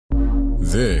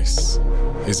This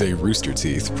is a Rooster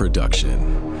Teeth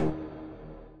production.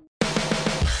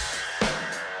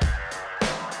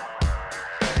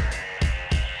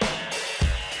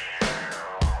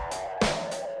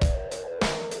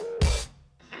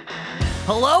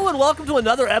 Hello and welcome to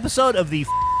another episode of the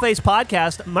Face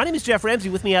Podcast. My name is Jeff Ramsey.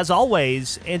 With me, as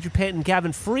always, Andrew Panton,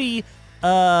 Gavin Free,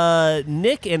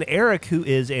 Nick, and Eric, who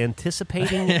is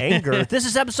anticipating anger. This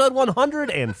is episode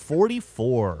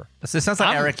 144. So it sounds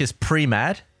like Eric is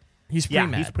pre-mad. He's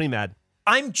pre-mad. He's pre-mad.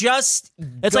 I'm just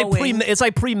It's like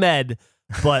pre-med,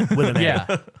 but with an A.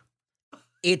 Yeah.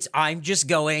 I'm just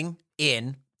going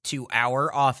in to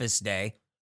our office day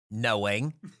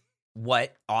knowing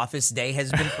what office day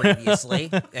has been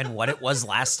previously and what it was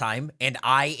last time, and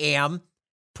I am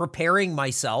preparing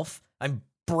myself. I'm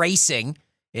bracing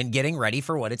and getting ready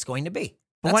for what it's going to be.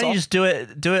 But why don't you just do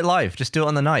it live? Just do it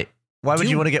on the night. Why would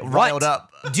you want to get riled up?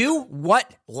 Do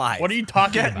what live? What are you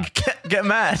talking about? Get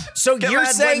mad. So Get you're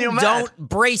mad saying when you're don't mad.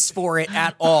 brace for it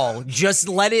at all. Just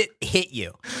let it hit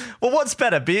you. Well, what's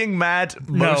better, being mad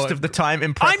most of the time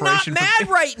in I'm preparation? not mad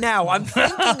right now. I'm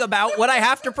thinking about what I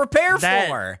have to prepare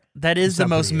for. That is the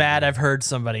most mad I've heard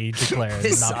somebody declare.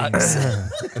 This not being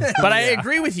sucks. mad. But I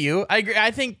agree with you. I agree.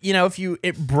 I think, if you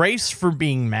brace for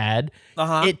being mad,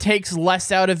 it takes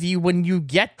less out of you when you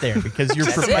get there because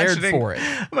you're prepared for it.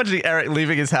 Imagining Eric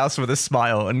leaving his house with a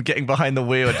smile and getting behind the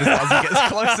wheel, and just as he gets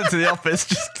closer to the office,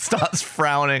 just starts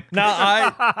frowning. Now,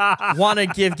 I want to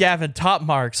give Gavin top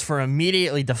marks for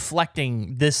immediately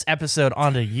deflecting this episode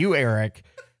onto you, Eric,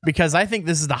 because I think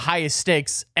this is the highest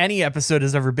stakes any episode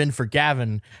has ever been for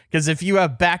Gavin. Because if you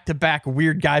have back-to-back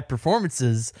weird guy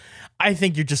performances, I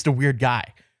think you're just a weird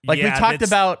guy. Like, we talked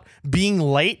about being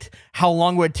late, how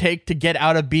long would it take to get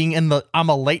out of being in the I'm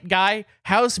a late guy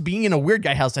house, being in a weird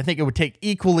guy house, I think it would take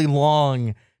equally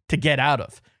long to get out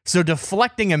of. So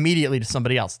deflecting immediately to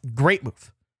somebody else, great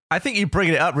move. I think you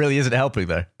bringing it up really isn't helping,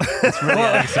 though. It's really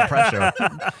adding some pressure.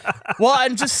 Well,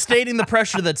 I'm just stating the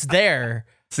pressure that's there.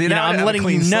 So I'm letting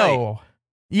you know.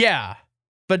 Yeah,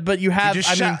 but you have.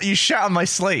 You shat on my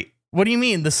slate. What do you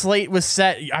mean? The slate was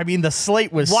set. I mean, the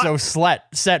slate was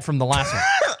set from the last one.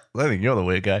 I think you're the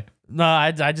weird guy. No,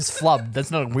 I just flubbed.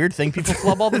 That's not a weird thing. People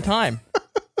flub all the time.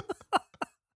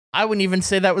 I wouldn't even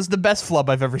say that was the best flub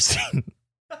I've ever seen.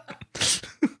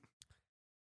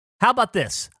 How about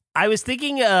this? I was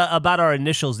thinking about our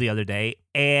initials the other day,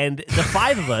 and the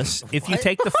five of us, if you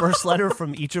take the first letter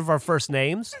from each of our first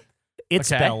names, it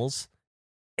spells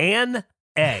an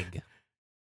egg.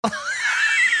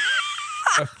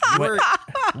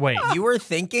 Wait. You were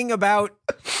thinking about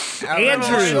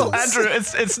Andrew,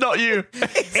 it's not you.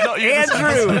 It's not you.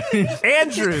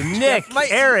 Andrew, Nick,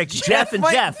 Eric, Jeff, and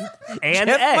Jeff. And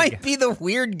Jeff egg. might be the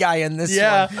weird guy in this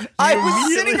Yeah. one. I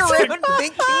was sitting around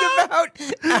thinking about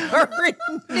our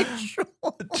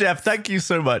initials. Jeff, thank you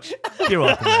so much. You're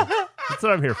welcome. Man. That's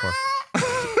what I'm here for.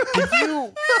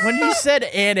 When you said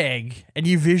an egg and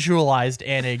you visualized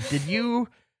an egg, did you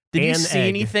see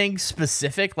anything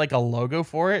specific, like a logo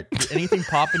for it? Did anything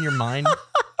pop in your mind?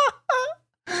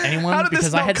 Anyone?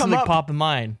 Because I had something pop in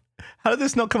mind. How did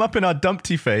this not come up in our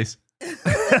Dumpty face?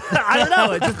 I don't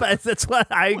know. That's what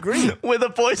I agree. We're the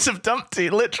boys of Dumpty,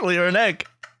 literally, are an egg.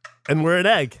 And we're an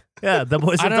egg. Yeah, the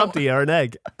boys of Dumpty are an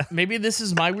egg. Maybe this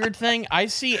is my weird thing. I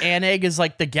see an egg as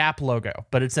like the Gap logo,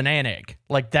 but it's an egg.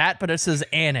 Like that, but it says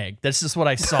an egg. That's just what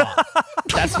I saw.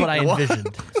 That's what I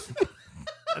envisioned.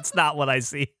 That's not what I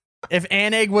see. If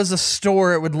an egg was a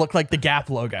store, it would look like the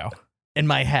Gap logo in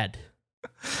my head.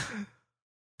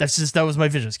 That was my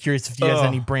vision. I was curious if you guys had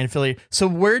any brand affiliate. So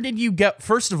where did you get,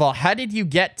 first of all, how did you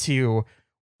get to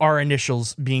our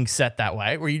initials being set that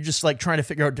way? Were you just like trying to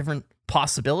figure out different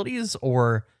possibilities,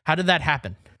 or how did that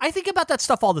happen? I think about that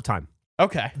stuff all the time.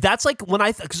 Okay. That's like when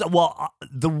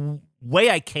the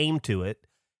way I came to it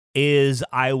is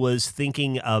I was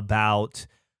thinking about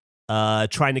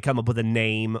trying to come up with a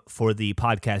name for the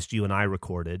podcast you and I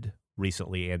recorded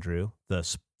recently, Andrew.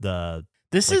 This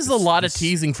is a lot of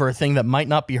teasing for a thing that might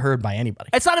not be heard by anybody.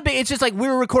 It's not a big. It's just like we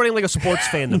were recording like a sports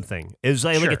fandom thing. It was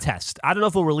like a test. I don't know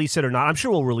if we'll release it or not. I'm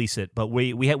sure we'll release it, but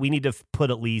we need to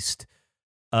put at least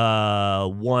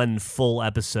one full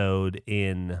episode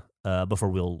in before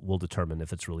we'll determine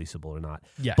if it's releasable or not.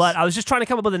 Yes. But I was just trying to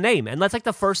come up with a name, and that's like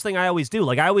the first thing I always do.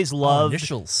 Like I always love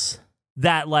initials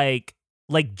that like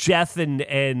Jeff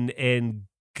and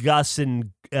Gus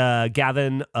and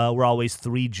Gavin were always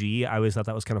 3G. I always thought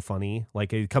that was kind of funny. Like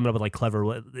coming up with like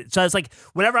clever. So it's like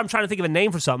whenever I'm trying to think of a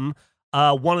name for something,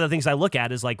 one of the things I look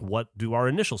at is like, what do our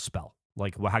initials spell?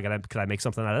 Like, well, how could I make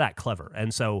something out of that? Clever.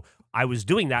 And so I was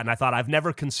doing that, and I thought I've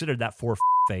never considered that for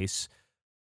face.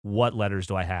 What letters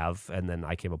do I have? And then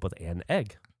I came up with an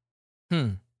egg.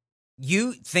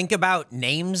 You think about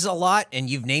names a lot, and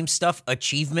you've named stuff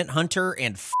Achievement Hunter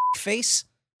and Face.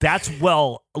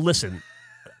 Listen,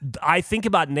 I think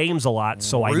about names a lot,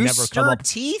 so I never come up.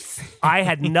 Rooster Teeth? I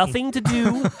had nothing to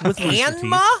do with Rooster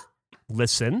Anma?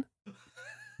 Teeth.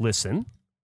 Listen.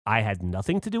 I had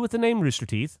nothing to do with the name Rooster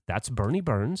Teeth. That's Bernie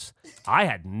Burns. I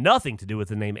had nothing to do with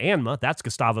the name Anma. That's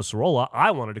Gustavo Sorolla.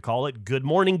 I wanted to call it Good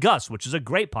Morning Gus, which is a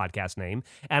great podcast name.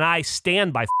 And I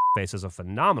stand by Face as a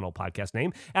phenomenal podcast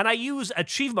name. And I use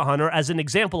Achievement Hunter as an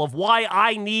example of why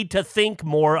I need to think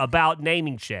more about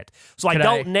naming shit. So I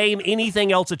don't name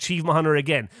anything else Achievement Hunter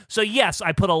again. So yes,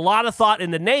 I put a lot of thought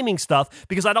into naming stuff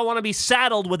because I don't want to be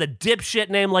saddled with a dipshit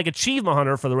name like Achievement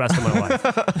Hunter for the rest of my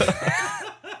life.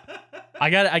 I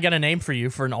got a name for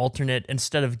you for an alternate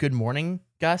instead of Good Morning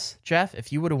Gus, Jeff.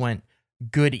 If you would have went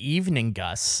Good Evening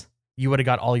Gus, you would have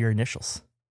got all your initials,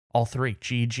 all three,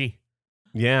 GEG.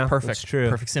 Yeah, Perfect. That's true.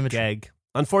 Perfect symmetry. Gag.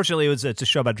 Unfortunately, it's a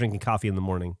show about drinking coffee in the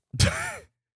morning,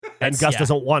 and Gus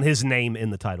doesn't want his name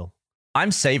in the title.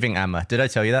 I'm saving Anma. Did I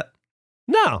tell you that?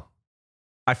 No,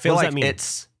 I feel What does like that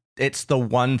mean? it's the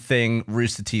one thing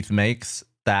Rooster Teeth makes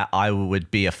that I would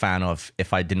be a fan of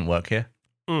if I didn't work here.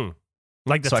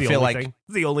 Like that's So I the feel only like- thing.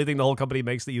 The only thing the whole company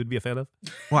makes that you would be a fan of.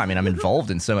 Well, I mean, I'm involved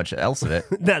in so much else of it.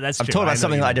 No, that's I'm true. talking I about know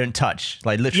something you that I do. don't touch.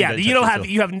 Like literally, Yeah, don't you touch don't it at have all.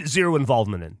 you have zero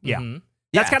involvement in. Yeah, Mhm.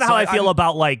 that's Yeah, kind of so how I feel I'm-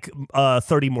 about like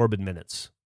 30 Morbid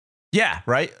Minutes. Yeah,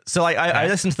 right. So like, I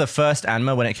listened to the first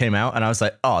Anma when it came out, and I was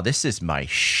like, "Oh, this is my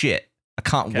shit. I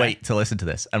can't wait to listen to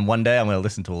this." And one day I'm going to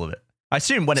listen to all of it. I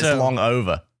assume when it's So- long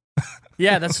over.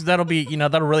 Yeah, that'll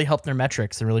really help their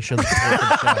metrics and really show the support for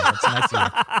the show. That's nice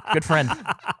of you. Good friend.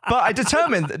 But I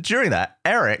determined that during that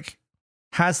Eric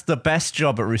has the best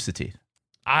job at Rooster Teeth.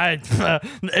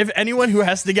 If anyone who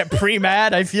has to get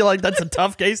pre-mad, I feel like that's a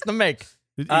tough case to make.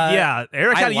 Yeah,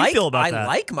 Eric, how do you feel about I that?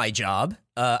 like my job.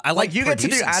 I like you get to do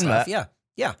producing Anma. stuff.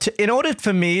 Yeah. In order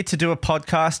for me to do a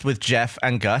podcast with Jeff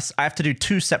and Gus, I have to do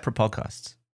 2 separate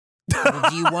podcasts. Well,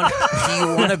 do you want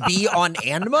to be on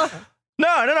Anma? No,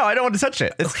 I don't want to touch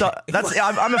it. It's not,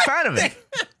 I'm a fan of it.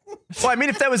 Well, I mean,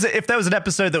 if there was an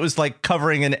episode that was like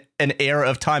covering an era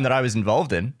of time that I was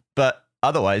involved in, but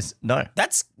otherwise, no.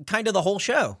 That's kind of the whole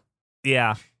show.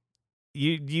 Yeah,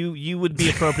 you would be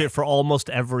appropriate for almost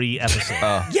every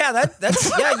episode. Yeah, that's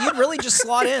you'd really just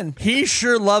slot in. He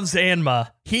sure loves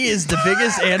Anma. He is the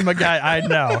biggest Anma guy I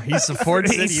know. He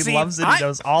supports it. He See, loves it. He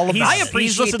knows all about I it. appreciate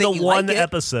He's listened that to you one like it.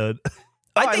 episode.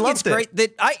 I think it's loved it. great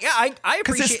that I Because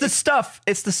appreciate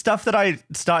it's the stuff that I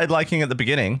started liking at the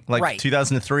beginning, like Right.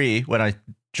 2003 when I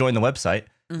joined the website,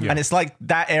 and it's like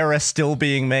that era still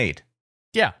being made.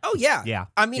 Yeah. Oh yeah. Yeah.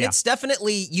 I mean, Yeah. it's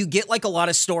definitely, you get like a lot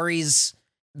of stories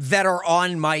that are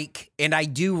on mic, and I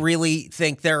do really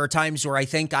think there are times where I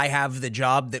think I have the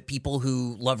job that people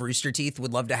who love Rooster Teeth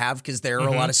would love to have, because there are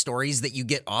a lot of stories that you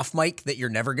get off mic that you're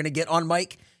never going to get on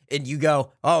mic, and you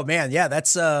go, oh man, yeah,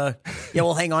 that's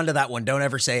we'll hang on to that one. Don't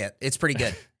ever say it. It's pretty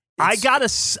good. I gotta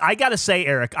say,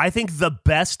 Eric, I think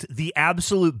the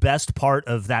absolute best part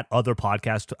of that other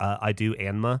podcast I do,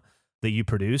 Anma, that you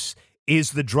produce,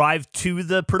 is the drive to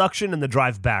the production and the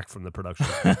drive back from the production.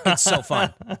 It's so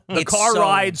fun. The car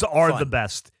rides are the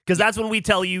best, because that's when we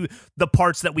tell you the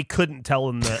parts that we couldn't tell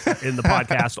in the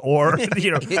podcast, or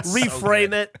It's so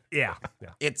reframe good. it. Yeah.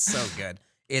 It's so good.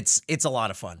 It's a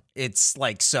lot of fun. It's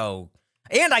like so,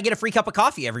 and I get a free cup of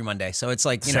coffee every Monday. So it's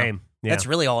like, Same. Yeah. that's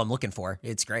really all I'm looking for.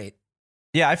 It's great.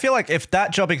 Yeah, I feel like if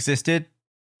that job existed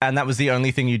and that was the only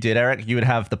thing you did, Eric, you would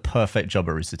have the perfect job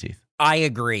at Rooster Teeth. I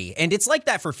agree. And it's like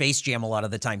that for Face Jam a lot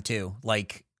of the time too.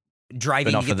 Like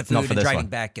driving But to get the not food for and this driving one.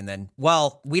 back, and then,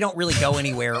 well, we don't really go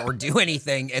anywhere or do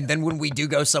anything. And then when we do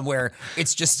go somewhere,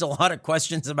 it's just a lot of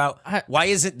questions about why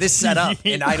isn't this set up?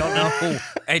 And I don't know.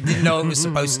 I didn't know it was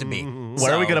supposed to be.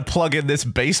 Where are we going to plug in this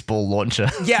baseball launcher?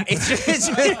 Yeah, it's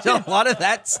just a lot of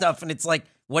that stuff. And it's like,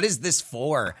 what is this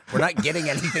for? We're not getting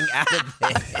anything out of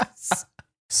this.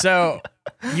 So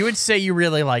you would say you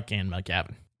really like Anma,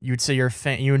 Gavin. You would say you're a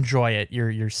fan, you enjoy it.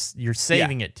 You're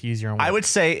saving it, to use your own word. I would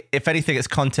say, if anything, it's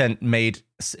content made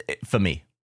for me.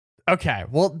 Okay.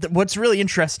 Well, what's really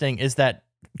interesting is that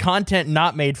content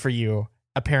not made for you,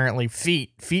 apparently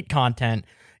feet content,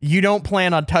 you don't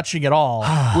plan on touching at all,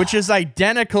 which is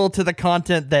identical to the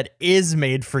content that is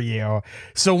made for you.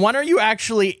 So when are you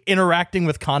actually interacting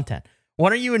with content?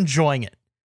 When are you enjoying it?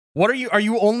 Are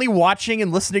you only watching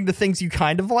and listening to things you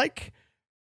kind of like?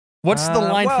 What's the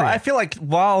line well, for you? I feel like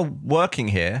while working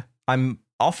here, I'm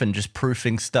often just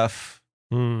proofing stuff.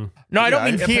 No, I don't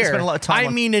Yeah, mean I here. spend a lot of time I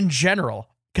on- mean in general,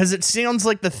 because it sounds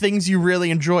like the things you really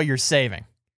enjoy, you're saving.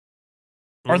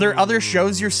 Are there other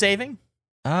shows you're saving,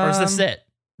 or is this it?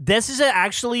 This is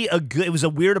actually it was a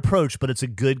weird approach, but it's a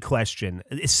good question.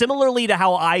 Similarly to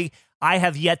how I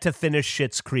have yet to finish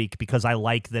Schitt's Creek because I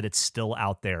like that it's still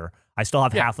out there. I still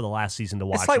have half of the last season to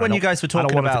watch. It's like when you guys were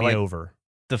talking about like over.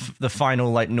 the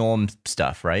final like Norm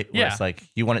stuff, right? Where Yeah. it's like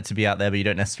you want it to be out there, but you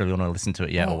don't necessarily want to listen to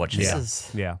it yet or watch it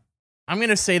yet. Yeah. I'm going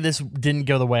to say this didn't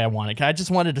go the way I wanted. I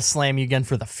just wanted to slam you again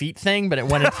for the feet thing, but it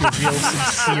went into a real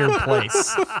sincere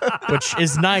place, which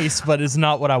is nice, but is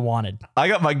not what I wanted. I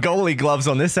got my goalie gloves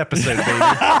on this episode, baby.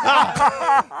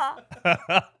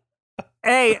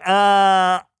 Hey,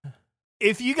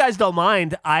 if you guys don't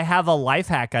mind, I have a life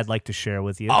hack I'd like to share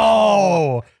with you.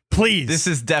 Oh, please. This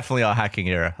is definitely our hacking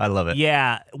era. I love it.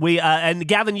 Yeah, we and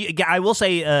Gavin, I will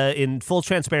say in full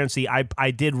transparency,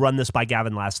 I did run this by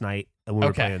Gavin last night when we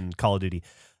were playing Call of Duty.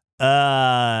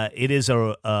 It is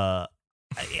I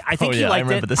think he liked I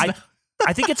remember it. this now.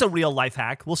 I think it's a real life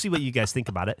hack. We'll see what you guys think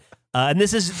about it. And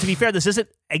this is, to be fair, this isn't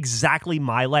exactly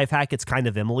my life hack. It's kind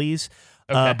of Emily's,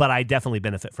 but I definitely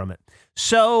benefit from it.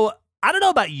 So I don't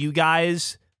know about you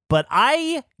guys, but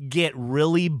I get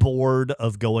really bored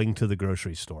of going to the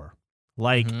grocery store.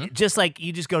 Like, just like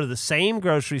you just go to the same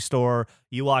grocery store,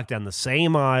 you walk down the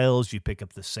same aisles, you pick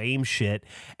up the same shit,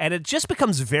 and it just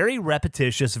becomes very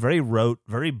repetitious, very rote,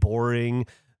 very boring,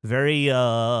 very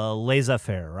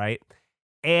laissez-faire, right?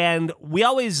 And we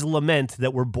always lament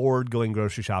that we're bored going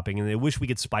grocery shopping and they wish we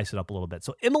could spice it up a little bit.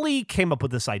 So Emily came up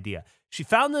with this idea. She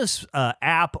found this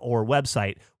app or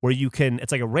website where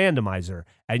it's like a randomizer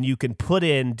and you can put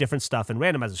in different stuff and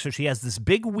randomize it. So she has this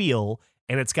big wheel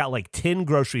and it's got like 10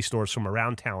 grocery stores from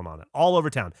around town on it, all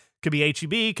over town. Could be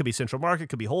H-E-B, could be Central Market,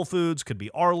 could be Whole Foods, could be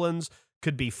Arlen's,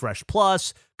 could be Fresh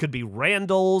Plus, could be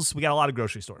Randall's. We got a lot of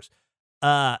grocery stores.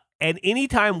 And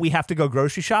anytime we have to go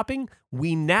grocery shopping,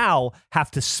 we now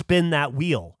have to spin that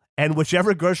wheel. And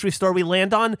whichever grocery store we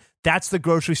land on, that's the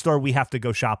grocery store we have to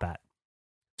go shop at.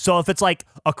 So if it's like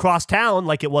across town,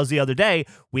 like it was the other day,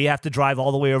 we have to drive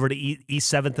all the way over to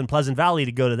East 7th and Pleasant Valley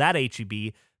to go to that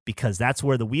H-E-B because that's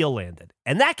where the wheel landed.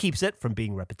 And that keeps it from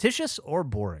being repetitious or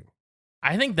boring.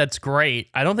 I think that's great.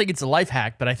 I don't think it's a life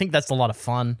hack, but I think that's a lot of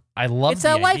fun. I love It's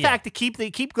the a life idea. hack to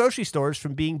keep grocery stores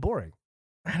from being boring.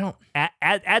 I don't.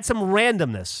 Add some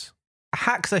randomness.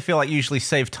 Hacks, I feel like usually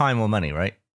save time or money,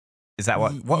 right? Is that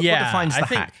what defines the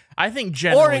hack? I think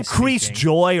generally Or increase speaking,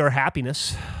 joy or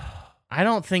happiness. I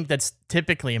don't think that's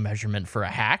typically a measurement for a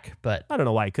hack, but I don't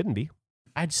know why it couldn't be.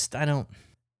 I don't.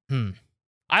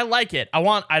 I like it.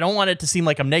 I don't want it to seem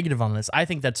like I'm negative on this. I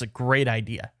think that's a great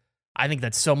idea. I think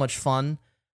that's so much fun.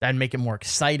 That'd make it more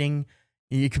exciting.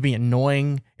 It could be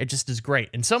annoying. It just is great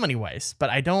in so many ways.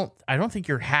 But I don't think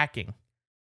you're hacking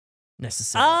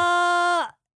necessarily. I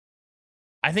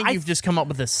think you've just come up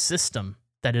with a system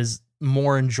that is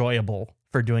more enjoyable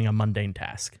for doing a mundane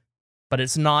task. But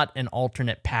it's not an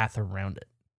alternate path around it.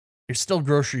 You're still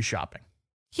grocery shopping.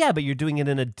 Yeah, but you're doing it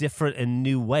in a different and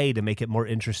new way to make it more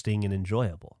interesting and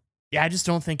enjoyable. Yeah, I just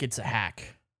don't think it's a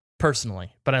hack,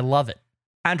 personally. But I love it.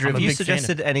 Andrew, I'm have a you big fan of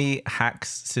suggested any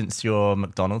hacks since your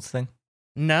McDonald's thing?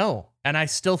 No. And I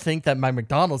still think that my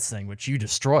McDonald's thing, which you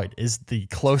destroyed, is the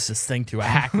closest thing to a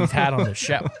hack we've had on this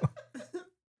show.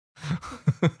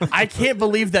 I can't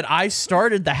believe that I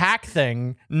started the hack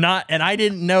thing, and I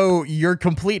didn't know your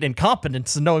complete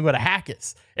incompetence in knowing what a hack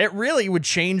is. It really would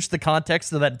change the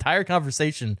context of that entire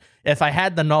conversation if I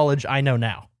had the knowledge I know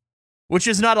now, which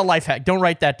is not a life hack. Don't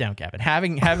write that down, Gavin.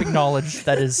 Having knowledge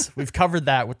that is, we've covered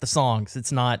that with the songs. It's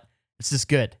just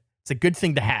good. It's a good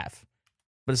thing to have,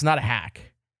 but it's not a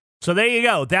hack. So there you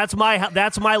go. That's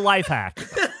my life hack.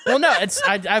 Well, no,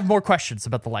 I have more questions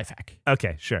about the life hack.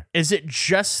 Okay, sure. Is it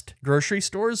just grocery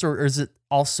stores or is it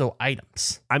also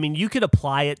items? I mean, you could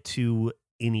apply it to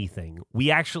anything. We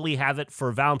actually have it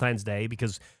for Valentine's Day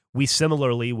because we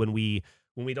similarly, when we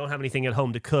don't have anything at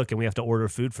home to cook and we have to order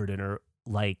food for dinner,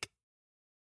 like,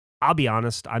 I'll be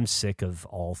honest, I'm sick of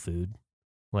all food.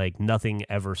 Like, nothing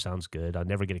ever sounds good. I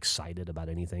never get excited about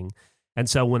anything. And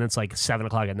so when it's like 7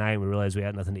 o'clock at night, we realize we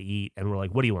had nothing to eat, and we're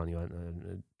like, "What do you want? You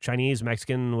want Chinese,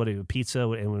 Mexican? What do you pizza?"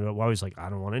 And we're always like, "I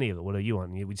don't want any of it. What do you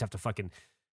want?" And we just have to fucking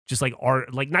just like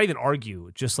not even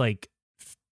argue, just like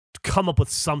come up with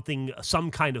some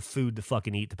kind of food to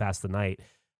fucking eat to pass the night.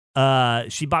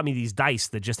 She bought me these dice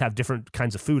that just have different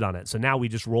kinds of food on it. So now we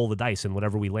just roll the dice, and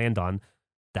whatever we land on,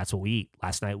 that's what we eat.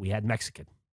 Last night we had Mexican.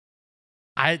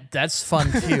 That's fun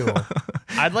too.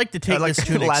 I'd like to take this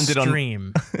to an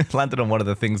extreme. Landed on one of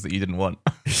the things that you didn't want.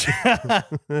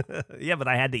 Yeah, but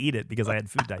I had to eat it because I had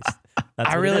food dice.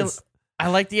 I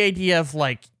like the idea of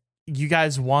like you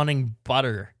guys wanting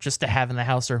butter just to have in the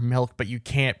house or milk, but you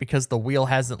can't because the wheel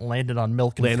hasn't landed on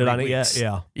milk. Landed on it yet?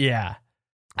 Yeah. Yeah.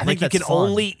 I Like think you that's can fun.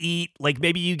 only eat, like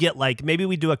maybe you get like, maybe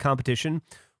we do a competition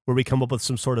where we come up with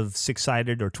some sort of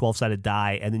 6-sided or 12-sided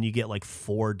die, and then you get like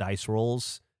 4 dice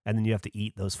rolls, and then you have to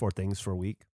eat those 4 things for a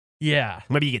week. Yeah.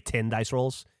 Maybe you get 10 dice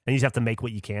rolls, and you just have to make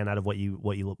what you can out of what you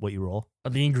roll.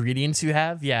 The ingredients you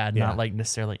have, Yeah. not like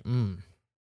necessarily.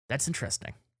 That's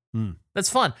interesting. Mm. That's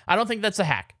fun. I don't think that's a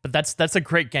hack, but that's a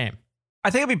great game. I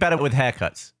think it'd be better with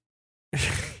haircuts.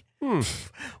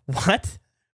 What?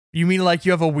 You mean like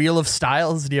you have a wheel of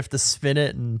styles and you have to spin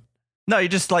it and? No, you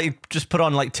just put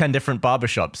on like 10 different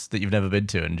barbershops that you've never been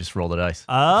to and just roll the dice.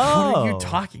 Oh, What are you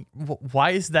talking?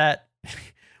 Why is that?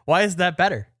 Why is that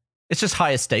better? It's just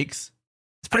higher stakes.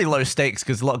 It's pretty low stakes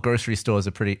because a lot of grocery stores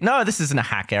are pretty. No, this isn't a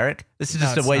hack, Eric. This is No,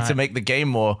 just a it's way not. to make the game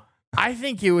more. I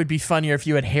think it would be funnier if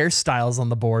you had hairstyles on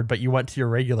the board, but you went to your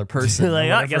regular person.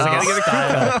 Like, I guess I gotta get a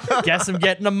style. Guess I'm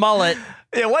getting a mullet.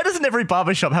 Yeah, why doesn't every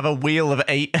barbershop have a wheel of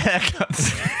 8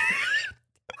 haircuts?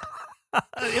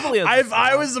 If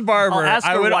I was a barber, I'll ask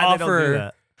I her would why they don't do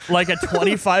offer that. like a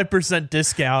 25%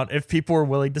 discount if people were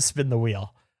willing to spin the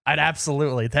wheel.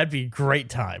 That'd be a great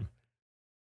time.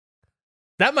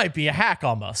 That might be a hack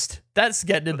almost. That's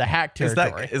getting into hack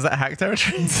territory. Is that hack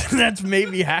territory? That's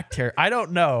maybe hack territory. I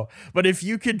don't know. But if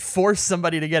you could force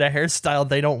somebody to get a hairstyle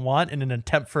they don't want in an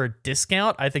attempt for a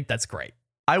discount, I think that's great.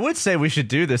 I would say we should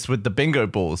do this with the bingo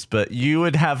balls, but you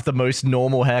would have the most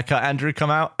normal haircut, Andrew, come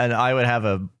out, and I would have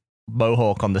a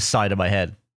mohawk on the side of my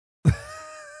head.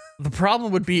 The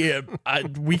problem would be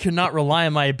we cannot rely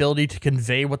on my ability to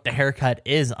convey what the haircut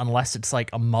is unless it's like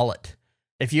a mullet.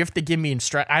 If you have to give me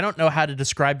I don't know how to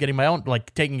describe getting my own,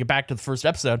 like taking it back to the first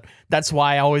episode. That's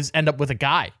why I always end up with a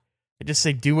guy. I just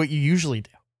say, do what you usually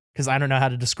do. Because I don't know how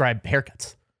to describe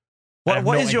haircuts.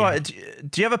 What is your? Do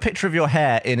you have a picture of your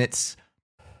hair in its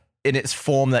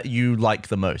form that you like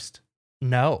the most?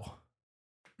 No,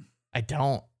 I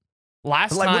don't.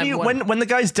 Last Like, time, when the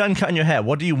guy's done cutting your hair,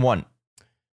 what do you want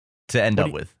to end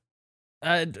up with?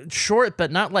 short,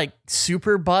 but not like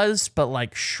super buzzed, but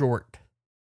like short,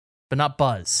 but not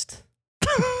buzzed,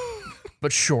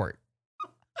 but short.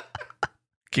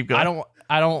 Keep going.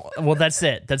 I don't. Well, that's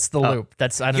it. That's the loop. I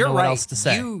don't You're know what right. else to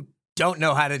say. You don't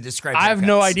know how to describe I have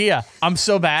no haircuts. idea. I'm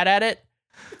so bad at it.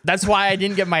 That's why I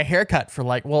didn't get my haircut for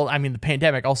like, well, I mean, the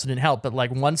pandemic also didn't help, but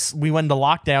like once we went into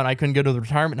lockdown, I couldn't go to the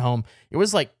retirement home. It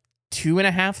was like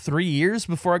 2.5, 3 years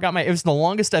before I got it was the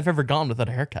longest I've ever gone without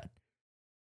a haircut.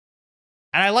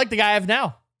 And I like the guy I have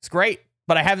now. It's great,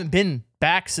 but I haven't been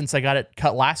back since I got it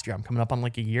cut last year. I'm coming up on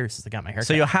like a year since I got my haircut.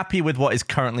 So you're happy with what is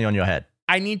currently on your head?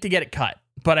 I need to get it cut.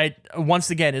 But once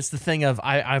again, it's the thing of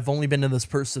I've only been to this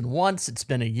person once. It's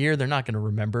been a year. They're not going to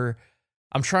remember.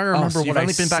 I'm trying to remember so you've what I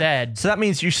only been back- said. So that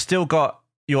means you still got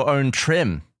your own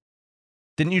trim.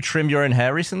 Didn't you trim your own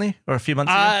hair recently or a few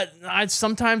months ago?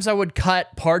 Sometimes I would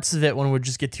cut parts of it when it would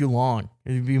just get too long.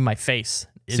 It would be my face.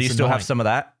 So you still have some of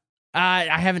that?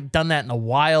 I haven't done that in a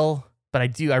while, but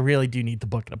I really do need to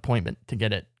book an appointment to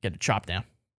get it chopped down.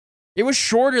 It was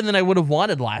shorter than I would have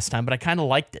wanted last time, but I kind of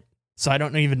liked it. So I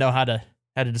don't even know how to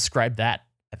describe that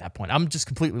at that point. I'm just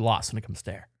completely lost when it comes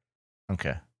to hair.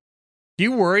 Okay. Do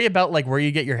you worry about like where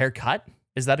you get your hair cut?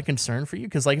 Is that a concern for you?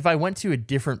 Because like if I went to a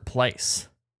different place,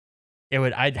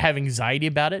 I'd have anxiety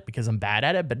about it because I'm bad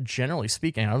at it. But generally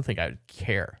speaking, I don't think I would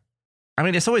care. I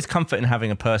mean, it's always comfort in having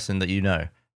a person that you know.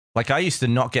 Like I used to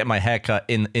not get my hair cut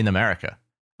in America.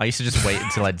 I used to just wait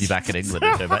until I'd be back in England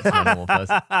and go back to my normal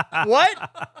person. What?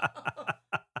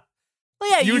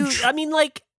 Well, yeah, I mean,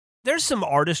 like, there's some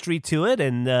artistry to it,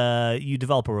 and you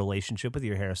develop a relationship with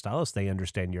your hairstylist. They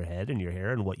understand your head and your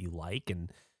hair and what you like,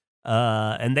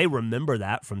 and they remember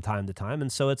that from time to time.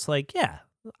 And so it's like, yeah,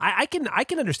 I can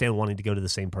understand wanting to go to the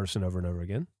same person over and over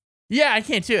again. Yeah, I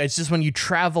can't too. It's just when you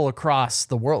travel across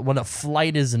the world, when a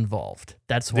flight is involved,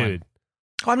 that's when. Dude,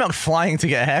 I'm not flying to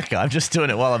get a haircut. I'm just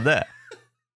doing it while I'm there.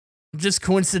 Just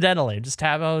coincidentally, I'm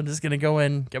just gonna go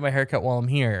in, get my haircut while I'm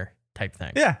here, type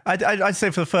thing. Yeah, I'd say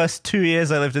for the first 2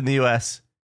 years I lived in the US,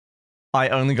 I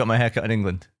only got my haircut in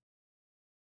England.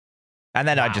 And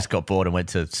then I just got bored and went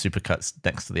to Supercuts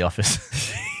next to the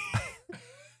office.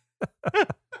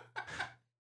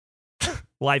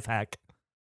 life hack.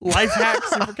 Life hack,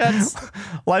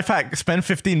 Supercuts. Life hack, spend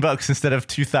 $15 instead of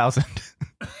 $2,000.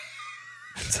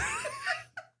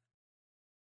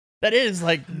 That is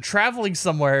like traveling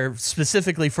somewhere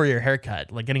specifically for your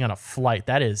haircut, like getting on a flight.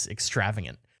 That is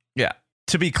extravagant. Yeah.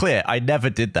 To be clear, I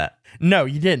never did that. No,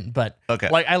 you didn't. But Okay.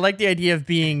 like, I like the idea of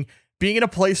being in a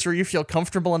place where you feel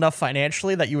comfortable enough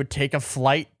financially that you would take a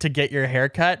flight to get your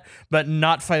haircut, but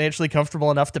not financially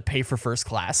comfortable enough to pay for first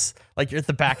class. Like you're at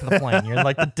the back of the plane. You're in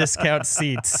like the discount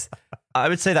seats. I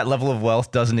would say that level of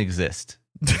wealth doesn't exist.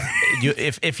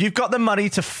 if you've got the money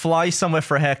to fly somewhere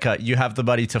for a haircut, you have the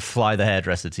money to fly the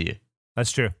hairdresser to you.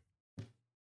 That's true.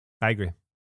 I agree.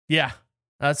 Yeah,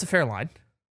 that's a fair line.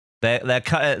 They're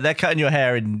cutting your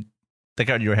hair in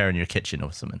your kitchen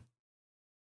or something.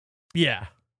 Yeah,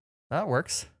 that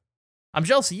works. I'm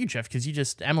jealous of you, Jeff,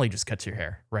 because Emily just cuts your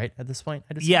hair, right? At this point,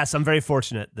 Yes, I'm very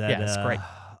fortunate that that's great.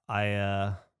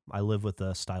 I live with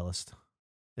a stylist.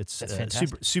 It's That's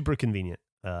fantastic. super convenient,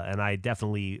 and I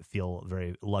definitely feel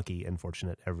very lucky and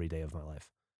fortunate every day of my life.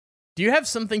 Do you have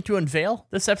something to unveil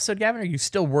this episode, Gavin? Or are you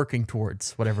still working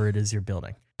towards whatever it is you're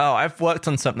building? Oh, I've worked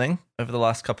on something over the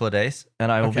last couple of days,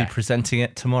 and I will be presenting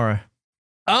it tomorrow.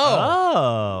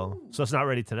 Oh, so it's not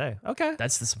ready today. Okay,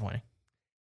 that's disappointing.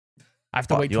 I have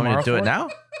to wait you tomorrow. Want me to do it now?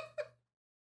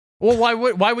 Well,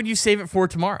 why would you save it for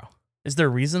tomorrow? Is there a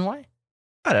reason why?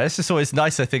 I don't know. It's just always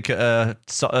nice, I think,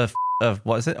 sort of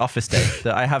what is it, office day,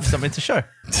 that I have something to show.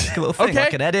 Like a little thing,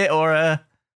 like an edit or a...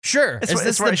 Sure. Is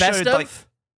this the best of?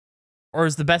 Or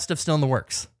is the best of still in the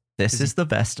works? This is the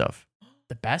best of.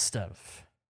 The best of.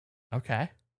 Okay.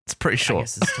 It's pretty short. I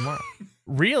guess it's tomorrow.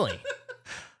 Really?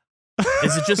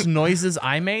 Is it just noises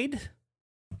I made?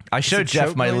 I showed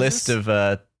Jeff my list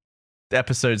of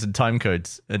episodes and time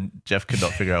codes, and Jeff could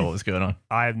not figure out what was going on.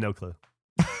 I have no clue.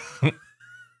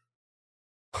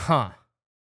 Huh.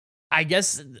 I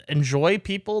guess enjoy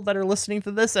people that are listening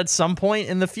to this at some point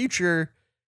in the future.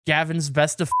 Gavin's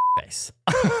best of face.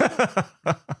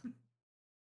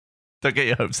 Don't get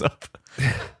your hopes up.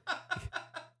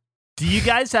 Do you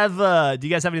guys have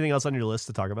anything else on your list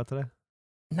to talk about today?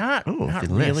 Not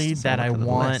really that I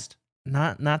want.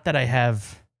 Not that I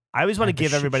have. I always want to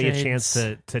give everybody a chance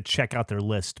to check out their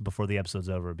list before the episode's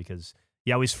over, because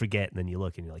you always forget and then you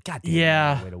look and you're like, God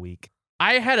damn, wait a week.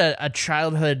 I had a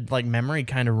childhood memory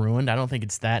kind of ruined. I don't think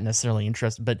it's that necessarily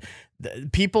interesting, but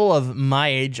people of my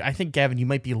age, I think, Gavin, you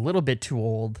might be a little bit too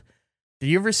old. Did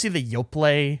you ever see the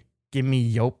Yoplait "Give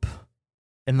Me Yope"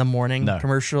 in the morning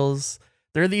commercials?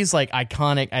 They're these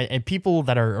iconic, and people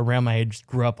that are around my age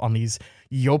grew up on these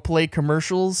Yoplait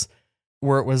commercials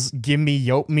where it was "Give me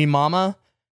Yope, me mama."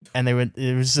 And it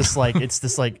was just it's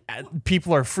this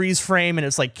people are freeze frame, and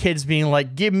it's kids being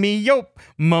like, "Give me yope,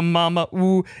 ma mama,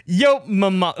 ooh, yope,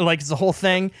 mama." It's a whole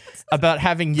thing about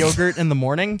having yogurt in the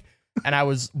morning. And I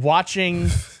was doing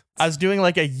a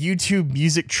YouTube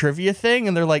music trivia thing,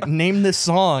 and they're like, "Name this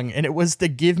song." And it was the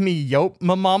 "Give Me Yope,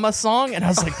 ma mama" song. And I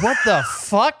was like, what the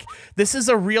fuck? This is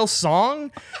a real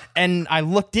song? And I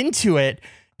looked into it.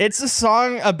 It's a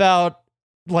song about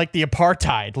the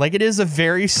apartheid. It is a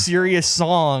very serious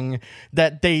song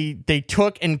that they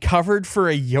took and covered for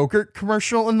a yogurt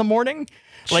commercial in the morning.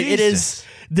 It is,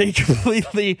 they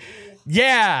completely,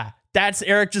 that's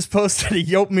Eric just posted a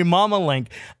Yope Me Mama link.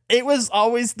 It was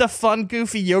always the fun,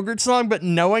 goofy yogurt song, but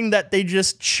knowing that they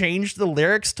just changed the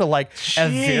lyrics to a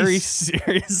very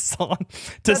serious song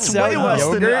to sell way worse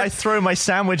yogurt. Than I throw my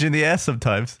sandwich in the air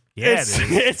sometimes. Yeah,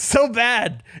 it's so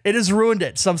bad. It has ruined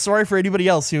it. So I'm sorry for anybody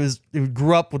else who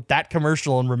grew up with that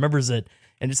commercial and remembers it,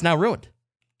 and it's now ruined.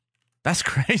 That's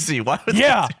crazy. Why would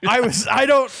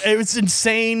it was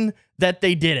insane that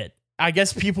they did it. I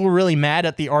guess people were really mad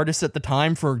at the artists at the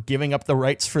time for giving up the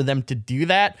rights for them to do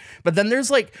that. But then there's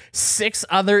 6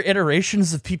 other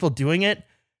iterations of people doing it.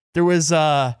 There was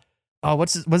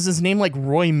was his name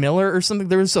Roy Miller or something?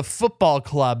 There was a football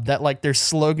club that their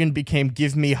slogan became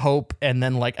 "Give Me Hope" and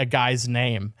then a guy's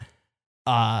name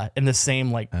in the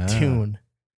same tune.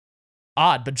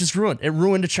 Odd, but just ruined. It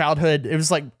ruined a childhood. It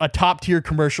was a top tier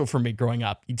commercial for me growing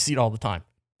up. You'd see it all the time.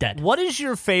 Dead. What is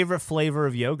your favorite flavor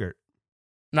of yogurt?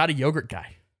 Not a yogurt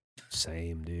guy.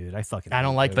 Same, dude. I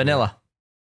don't like yogurt. Vanilla.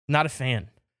 Not a fan.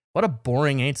 What a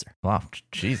boring answer. Wow,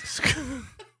 Jesus.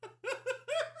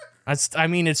 It's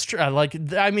true.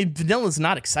 Vanilla's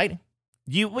not exciting.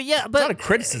 But it's not a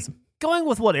criticism. Going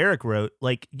with what Eric wrote,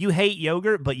 you hate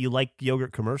yogurt, but you like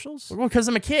yogurt commercials? Well, because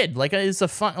I'm a kid. It's a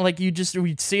fun,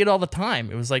 we'd see it all the time.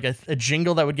 It was a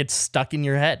jingle that would get stuck in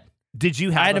your head. Did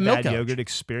you have a bad yogurt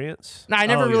experience? No, I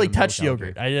never really touched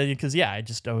yogurt. I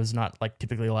was not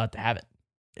typically allowed to have it.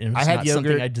 It was not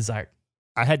something I desired.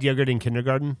 I had yogurt in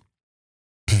kindergarten,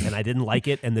 and I didn't like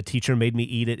it, and the teacher made me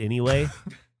eat it anyway.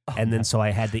 So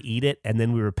I had to eat it, and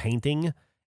then we were painting,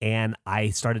 and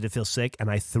I started to feel sick,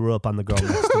 and I threw up on the girl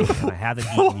next to me, and I haven't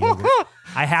eaten yogurt.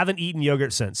 I haven't eaten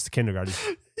yogurt since kindergarten.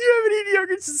 You haven't eaten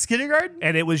yogurt since kindergarten?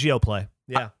 And it was Yoplait.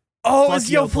 Yeah. It was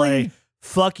Yoplait.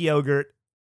 Fuck yogurt.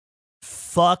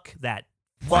 Fuck that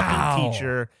fucking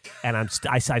teacher. And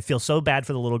I feel so bad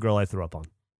for the little girl I threw up on.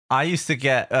 I used to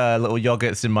get little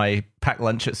yogurts in my packed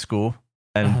lunch at school,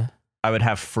 and I would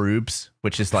have Froobs,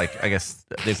 which is like, I guess,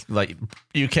 the like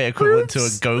UK equivalent to a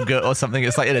Go-Gurt or something.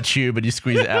 It's like in a tube and you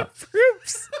squeeze it out.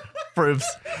 Froops. Froobs.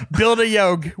 Build a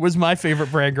Yog was my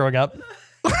favorite brand growing up.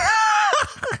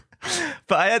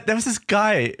 But there was this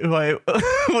guy who I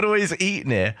would always eat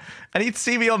near, and he'd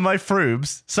see me on my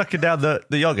Froobs sucking down the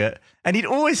yogurt, and he'd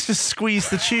always just squeeze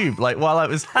the tube, like while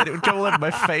and it would go all over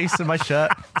my face and my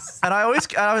shirt.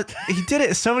 And he did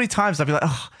it so many times, I'd be like,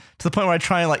 oh, to the point where I'd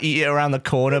try and like eat it around the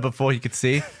corner before he could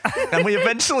see. And we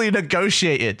eventually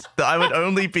negotiated that I would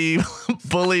only be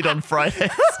bullied on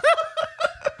Fridays.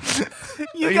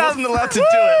 He wasn't allowed to do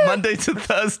it Monday to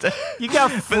Thursday. You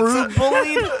got fruit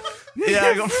bullied? Yeah,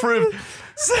 I got fruit.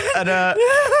 And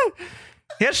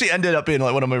he actually ended up being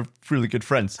like one of my really good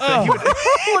friends. But he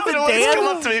would always Dan?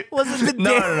 come up to me. Was it the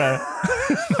No.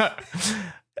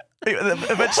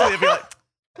 Eventually it'd be like,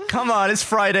 come on, it's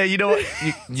Friday. You know what?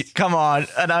 Come on.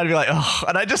 And I'd be like, oh.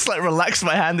 And I just like relax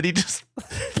my hand and he just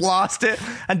blast it.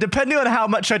 And depending on how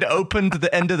much I'd opened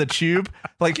the end of the tube,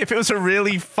 like if it was a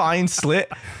really fine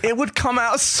slit, it would come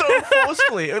out so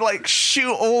forcefully. It would like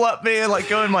shoot all up me and like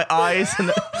go in my eyes.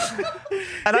 And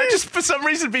I just, for some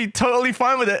reason, be totally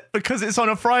fine with it because it's on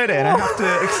a Friday and I have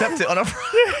to accept it on a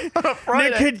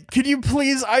Friday. Nick, could you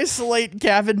please isolate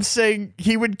Gavin saying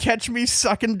he would catch me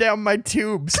sucking down my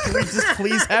tubes? Can we just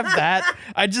please have that?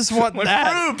 I just want My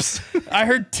that. Froobs. I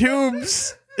heard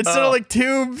tubes instead of like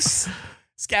tubes.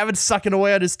 It's Gavin sucking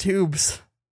away on his tubes.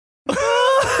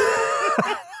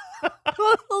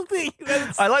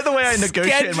 I like the way I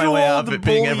negotiated my way out of it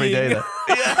being every day. Though.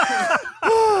 Yeah.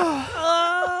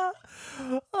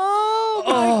 Oh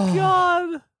my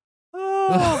god.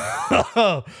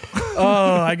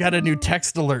 Oh, I got a new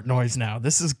text alert noise now.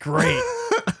 This is great.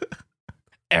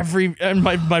 And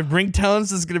my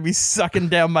ringtones is gonna be sucking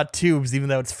down my tubes, even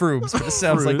though it's Froobs, but it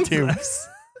sounds like tubes.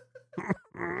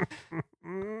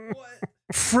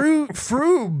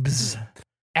 Froobs.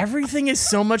 Everything is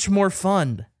so much more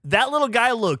fun. That little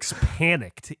guy looks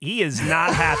panicked. He is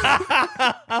not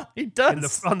happy. He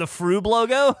does. On the Froob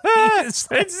logo, It's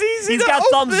easy. he's to got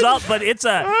open. thumbs up, but there's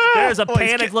a he's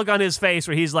panic look on his face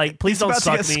where he's like, "Please He's don't about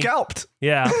suck to get me." scalped.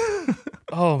 Yeah,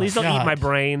 Oh, please don't eat my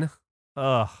brain.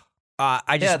 Ugh.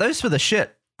 Yeah, those were the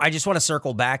shit. I just want to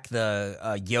circle back.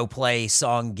 The YoPlay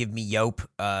song "Give Me Yope"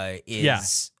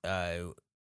 is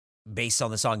based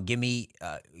on the song "Gimme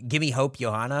Hope,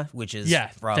 Johanna," which is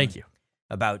from thank you.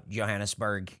 about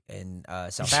Johannesburg in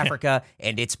South Africa,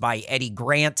 and it's by Eddie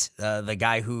Grant, the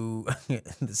guy who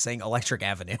sang "Electric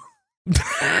Avenue."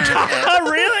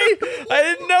 Really? I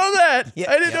didn't know that. Yeah,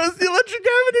 I didn't know it was the Electric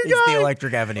Avenue He's guy. the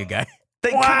Electric Avenue guy. They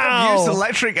could have used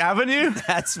Electric Avenue.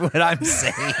 That's what I'm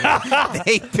saying.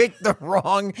 They picked the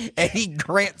wrong Eddie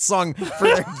Grant song for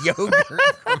their yogurt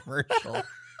commercial.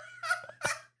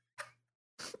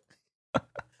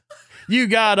 You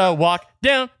gotta walk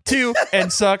down to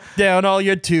and suck down all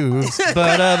your tubes.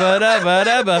 Like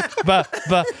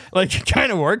it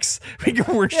kind of works. We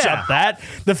can workshop that.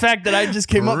 The fact that I just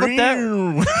came up with that.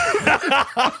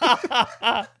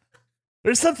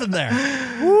 There's something there.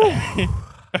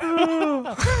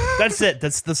 That's it.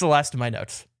 That's the last of my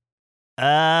notes.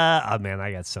 Oh man,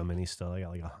 I got so many still. I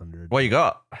got like 100. What you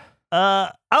got?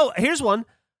 Here's one.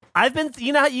 I've been,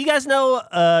 you guys know,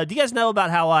 do you guys know about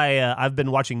how I've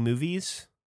been watching movies?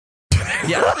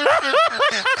 Yeah.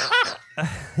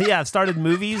 Yeah, I've started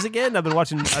movies again. I've been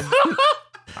watching.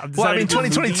 Well, I mean,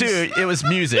 2022, it was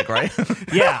music, right?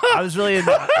 Yeah, I was really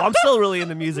into, I'm still really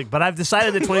into music, but I've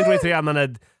decided that 2023 I'm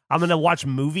gonna watch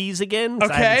movies again.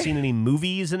 'Cause I haven't seen any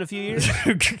movies in a few years.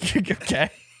 Okay.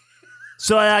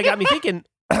 So that got me thinking,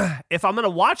 if I'm gonna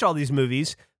watch all these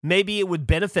movies, maybe it would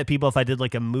benefit people if I did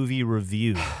like a movie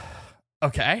review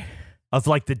Okay. of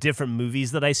like the different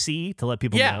movies that I see to let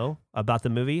people know about the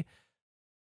movie.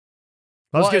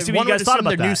 I was gonna see what you guys thought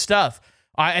about their that. new stuff.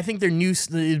 I think they're new.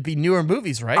 It'd be newer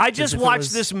movies, right? I just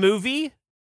watched this movie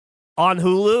on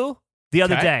Hulu the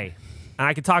other Okay. day, and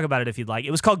I could talk about it if you'd like.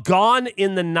 It was called Gone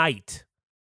in the Night.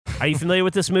 Are you familiar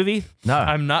with this movie? No.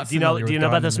 I'm not. Do you know familiar with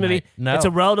about Gone this in the movie? Night. No. It's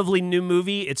a relatively new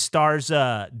movie. It stars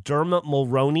Dermot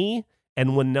Mulroney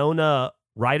and Winona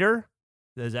Ryder.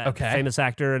 There's that famous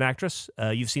actor and actress.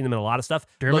 You've seen them in a lot of stuff.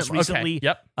 Most recently,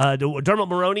 Yep. Dermot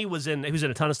Mulroney was in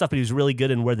a ton of stuff, but he was really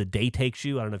good in Where the Day Takes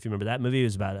You. I don't know if you remember that movie. It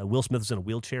was about Will Smith was in a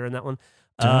wheelchair in that one.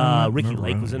 Ricky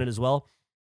Lake was in it as well.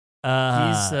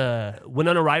 He's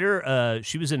Winona Ryder.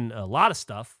 She was in a lot of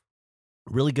stuff.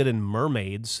 Really good in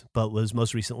Mermaids, but was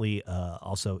most recently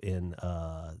also in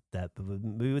that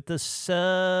movie with the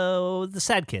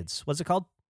sad kids. What's it called?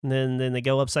 And then they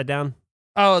go upside down.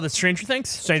 the Stranger Things.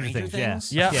 Stranger Things.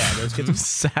 Things? Yeah. Yeah. Yeah, those kids.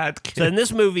 Sad kid. So in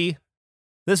this movie,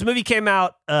 This movie came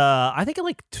out, I think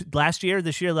like last year, and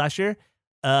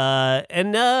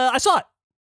I saw it.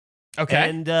 Okay.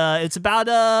 And it's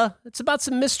about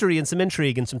some mystery and some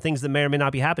intrigue and some things that may or may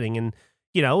not be happening. And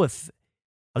I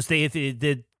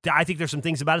think there's some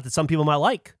things about it that some people might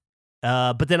like,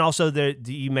 but then also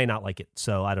you may not like it.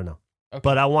 So I don't know. Okay.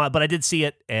 But I did see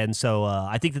it, and so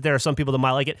I think that there are some people that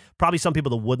might like it. Probably some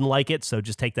people that wouldn't like it. So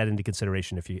just take that into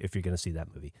consideration if you're going to see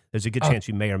that movie. There's a good chance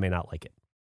you may or may not like it.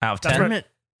 Out of That's 10? right.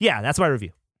 Yeah, that's my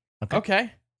review.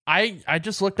 Okay. I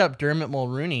just looked up Dermot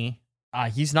Mulroney.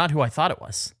 He's not who I thought it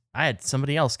was. I had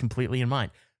somebody else completely in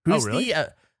mind. Who's really?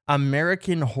 the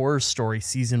American Horror Story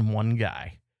season 1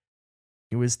 guy?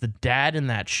 He was the dad in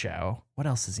that show. What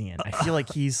else is he in? I feel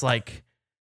like he's like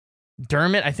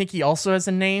Dermot. I think he also has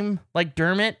a name like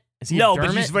Dermot. Is he No,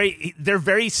 Dermot? but they're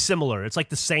very similar. It's like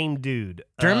the same dude.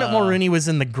 Dermot Mulroney was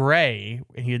in The Grey.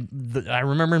 I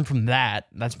remember him from that.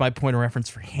 That's my point of reference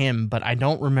for him, but I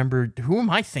don't remember. Who am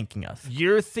I thinking of?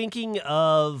 You're thinking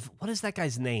of, what is that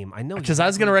guy's name? I know. Because I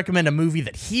was going to recommend a movie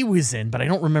that he was in, but I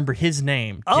don't remember his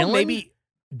name. Oh, Dylan? maybe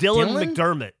Dylan Dylan?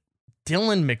 McDermott.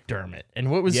 Dylan McDermott. And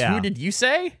who did you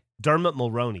say? Dermot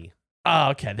Mulroney. Oh,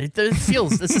 okay. It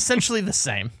feels, it's essentially the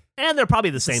same. And they're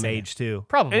probably the same age, too.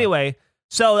 Probably. Anyway,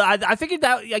 so I figured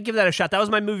that I'd give that a shot. That was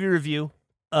my movie review.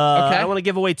 Okay. I don't want to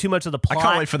give away too much of the I plot.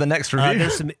 can't wait for the next review.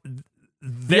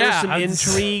 There's some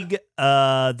intrigue.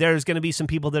 There's going to be some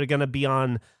people that are going to be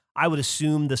on, I would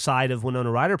assume, the side of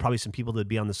Winona Ryder. Probably some people that would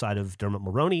be on the side of Dermot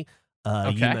Mulroney.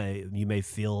 Okay. You may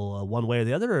feel one way or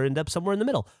the other, or end up somewhere in the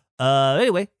middle.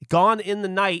 Anyway, Gone in the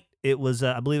Night. It was,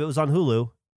 I believe, it was on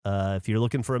Hulu. If you're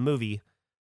looking for a movie,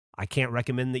 I can't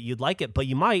recommend that you'd like it, but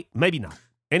you might, maybe not.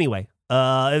 Anyway,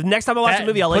 next time I watch a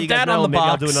movie, I'll let you guys know. Maybe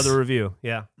I'll do another review.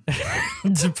 Yeah.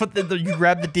 To put you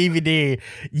grab the DVD.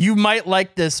 You might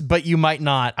like this, but you might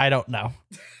not. I don't know.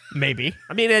 Maybe.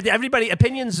 I mean,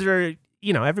 opinions are,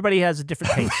 everybody has a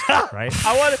different taste, right?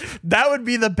 That would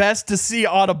be the best to see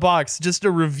on a box. Just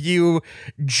a review,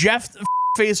 Jeff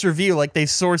face review, like they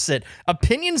source it.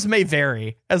 Opinions may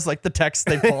vary as like the text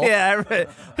they pull. Yeah,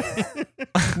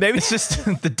 Maybe it's just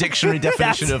the dictionary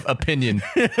definition of opinion.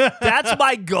 That's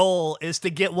my goal, is to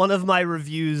get one of my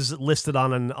reviews listed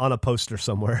on a poster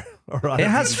somewhere or on It a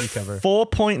has DVD cover.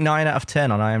 4.9 out of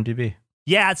 10 on IMDb.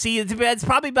 Yeah, see, it's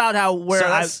probably about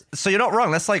So you're not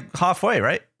wrong. That's like halfway,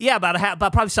 right? Yeah, about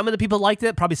probably some of the people liked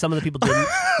it. Probably some of the people didn't.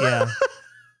 Yeah.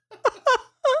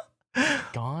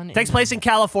 Gone. Takes place in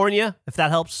California, if that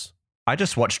helps. I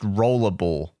just watched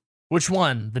Rollerball. Which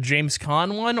one? The James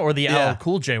Caan one or the Yeah. LL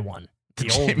Cool J one?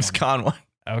 The old James Caan one.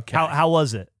 Okay. How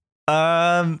was it?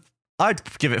 I'd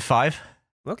give it 5.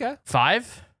 Okay.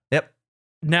 5? Yep.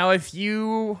 Now, if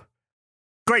you...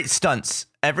 Great stunts.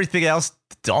 Everything else,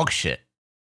 dog shit.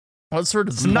 What sort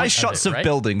of Some nice shots of right?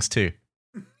 buildings too.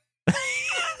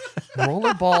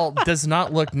 Rollerball does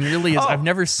not look nearly as... Oh. I've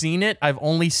never seen it. I've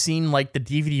only seen like the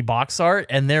DVD box art,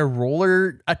 and their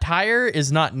roller attire is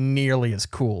not nearly as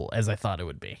cool as I thought it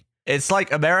would be. It's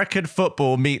like American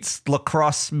football meets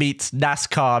lacrosse meets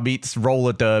NASCAR meets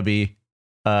roller derby.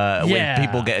 With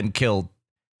people getting killed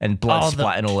and blood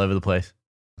splatting all over the place.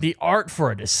 The art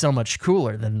for it is so much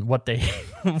cooler than what they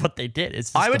did.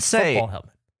 It's just I would a say football helmet.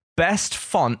 Best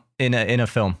font in a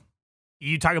film.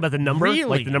 You talk about the number, Really?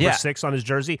 like the number Yeah. 6 on his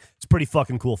jersey. It's pretty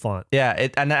fucking cool font. Yeah,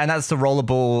 and that's the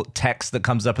rollerball text that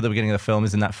comes up at the beginning of the film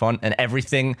is in that font, and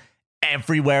everything,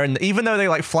 everywhere, and even though they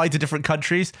like fly to different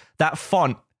countries, that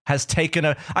font has taken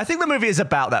a. I think the movie is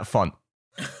about that font.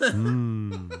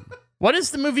 What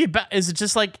is the movie about? Is it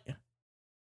just like...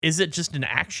 Is it just an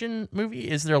action movie?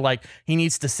 Is there like he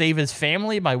needs to save his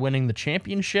family by winning the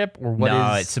championship, or what?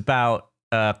 No, it's about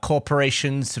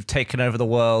corporations have taken over the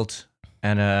world,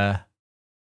 and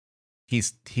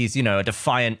he's a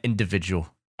defiant individual.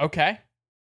 Okay.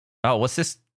 Oh, what's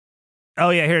this? Oh,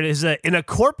 yeah, here it is. In a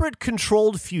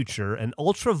corporate-controlled future, an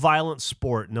ultra-violent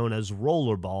sport known as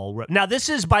rollerball. Now, this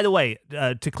is, by the way,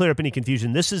 to clear up any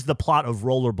confusion, this is the plot of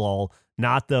Rollerball,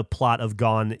 not the plot of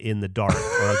Gone in the Dark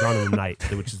or Gone in the Night,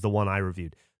 which is the one I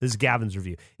reviewed. This is Gavin's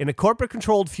review. In a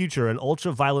corporate-controlled future, an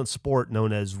ultra-violent sport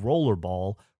known as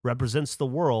rollerball represents the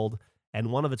world,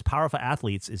 and one of its powerful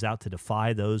athletes is out to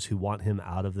defy those who want him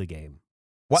out of the game.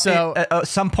 What, So- at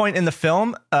some point in the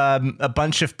film, a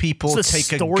bunch of people It's the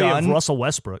take a story gun. of Russell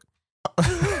Westbrook.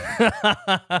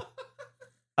 A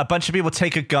bunch of people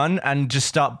take a gun and just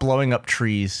start blowing up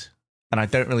trees. And I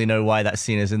don't really know why that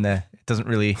scene is in there. It doesn't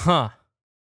really. Huh.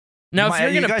 Now, if you're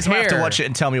you gonna guys pair, might have to watch it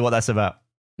and tell me what that's about.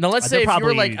 Now, let's They're say if you were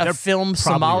probably- like a they're film probably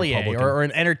sommelier Republican. or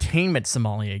an entertainment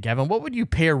sommelier, Gavin, what would you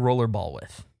pair rollerball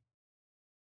with?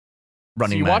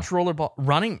 Running so you Man. watch rollerball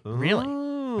running? Really?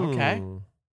 Ooh. Okay.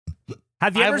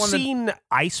 Have you I ever wanted- seen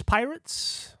Ice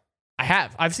Pirates? I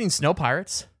have. I've seen Snow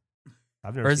Pirates.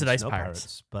 I've never Or is seen it Ice Snow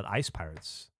Pirates? But Ice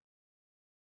Pirates.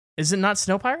 Is it not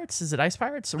Snow Pirates? Is it Ice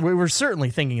Pirates? We were certainly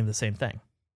thinking of the same thing.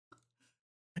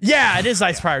 Yeah, it is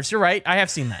Ice Pirates. You're right. I have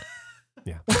seen that.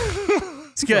 Yeah.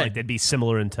 It's I feel good. like they'd be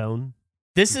similar in tone.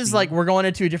 This is like we're going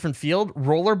into a different field.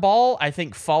 Rollerball, I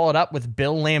think, followed up with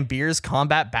Bill Lambier's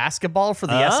Combat Basketball for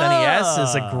the SNES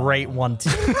is a great one too.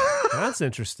 That's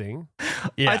interesting.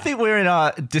 Yeah. I think we're in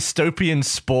our dystopian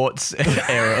sports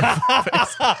era.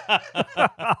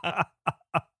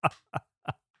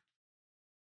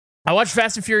 I watched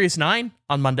Fast and Furious 9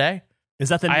 on Monday. Is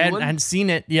that the new I one? hadn't seen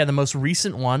it. Yeah, the most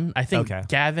recent one. I think Okay.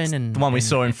 Gavin and The one we and-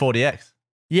 saw in 40X.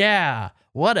 Yeah,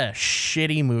 what a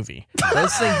shitty movie.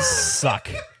 Those things suck.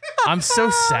 I'm so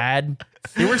sad.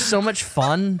 They were so much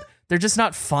fun. They're just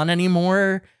not fun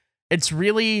anymore. It's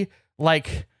really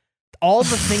like all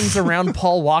the things around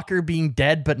Paul Walker being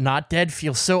dead but not dead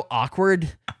feel so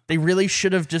awkward. They really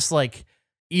should have just like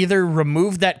either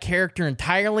removed that character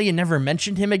entirely and never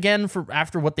mentioned him again for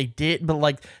after what they did, but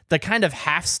like the kind of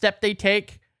half step they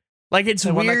take. Like it's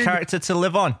They want weird. that character to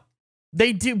live on.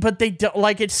 They do, but they don't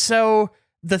like it's so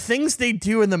the things they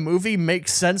do in the movie make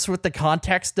sense with the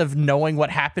context of knowing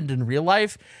what happened in real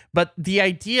life. But the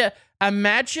idea,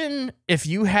 imagine if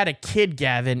you had a kid,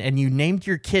 Gavin, and you named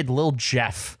your kid Lil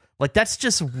Jeff. Like that's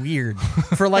just weird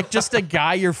for like just a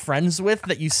guy you're friends with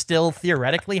that you still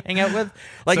theoretically hang out with.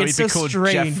 Like So it's he'd so be called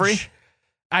strange. Jeffrey?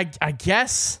 I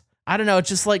guess. I don't know. It's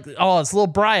just like, oh, it's little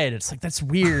Brian. It's like, that's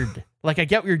weird. Like I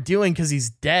get what you're doing because he's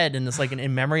dead and it's like an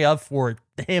in memory of for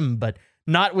him, but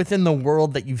not within the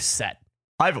world that you've set.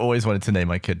 I've always wanted to name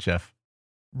my kid Jeff.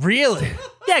 Really?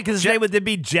 Yeah, because his name would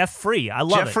be Jeff Free. I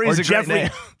love Jeffrey it. is Or a great Jeffrey, name.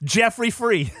 Jeffrey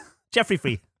Free. Jeffrey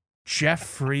Free.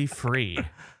 Jeffrey Free.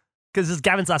 Because his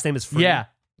Gavin's last name is Free. Yeah.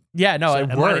 Yeah, no, So, it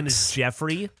and my name is works.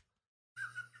 Jeffrey.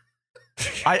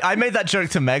 I made that joke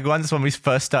to Meg once when we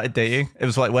first started dating. It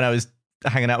was like when I was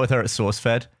hanging out with her at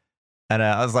SourceFed. And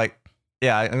I was like,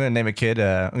 yeah, I'm going to name a kid.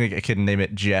 I'm going to get a kid and name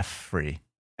it Jeffrey.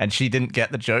 And she didn't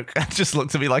get the joke and just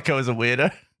looked at me like I was a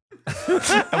weirdo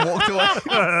and walked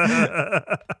away.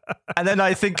 And then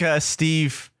I think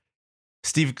Steve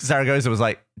Zaragoza was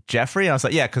like, Jeffrey? And I was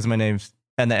like, yeah, because my name's...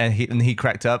 And then he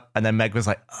cracked up. And then Meg was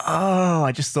like, oh,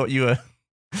 I just thought you were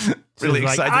really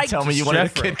was like, excited I to tell me you just- wanted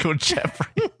Jeffrey. a kid called Jeffrey.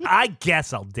 I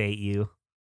guess I'll date you.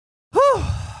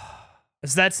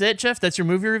 So that's it, Jeff? That's your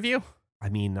movie review? I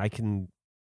mean, I could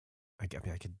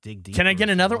dig deep. Can I get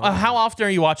another? How often are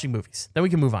you watching movies? Then we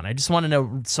can move on. I just want to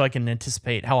know so I can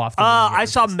anticipate how often. we're gonna get I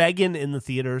saw reviews. Megan in the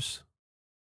theaters.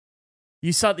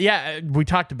 You saw, yeah. We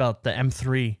talked about the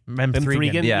M3 M3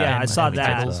 again? Yeah, I saw the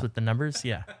that. titles with the numbers.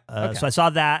 Yeah. Okay. So I saw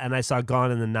that, and I saw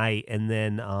Gone in the Night, and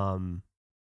then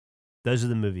those are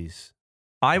the movies.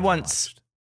 I that once,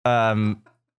 watched.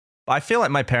 I feel like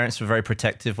my parents were very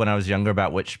protective when I was younger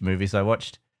about which movies I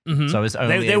watched. Mhm. So I was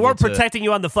only They able weren't to- protecting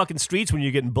you on the fucking streets when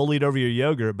you're getting bullied over your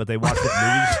yogurt, but they watched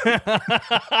the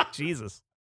movies. Jesus.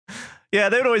 Yeah,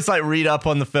 they would always like read up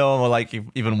on the film or like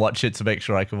even watch it to make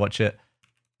sure I could watch it.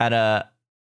 And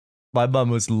my mum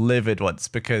was livid once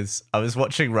because I was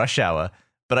watching Rush Hour,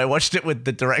 but I watched it with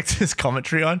the director's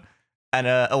commentary on. And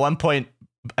at one point,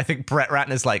 I think Brett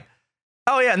Ratner's like,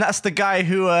 oh yeah, and that's the guy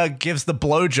who gives the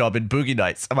blowjob in Boogie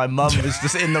Nights. And my mum was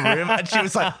just in the room and she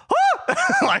was like, oh!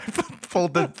 Like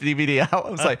pulled the DVD out. I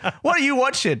was like, what are you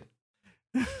watching?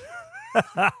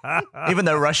 Even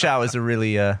though Rush Hour is a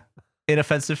really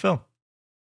inoffensive film.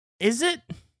 Is it?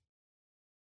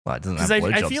 Well, it doesn't have Because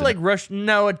I blowjobs feel in like it. Rush.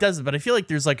 No, it doesn't. But I feel like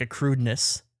there's like a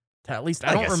crudeness. To at least I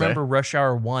I don't guess so. remember Rush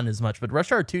Hour 1 as much, but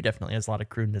Rush Hour 2 definitely has a lot of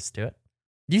crudeness to it.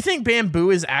 Do you think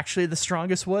bamboo is actually the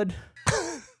strongest wood?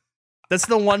 That's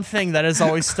the one thing that has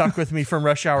always stuck with me from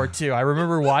Rush Hour 2. I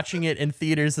remember watching it in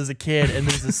theaters as a kid, and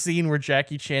there's a scene where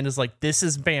Jackie Chan is like, this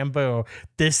is bamboo.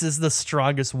 This is the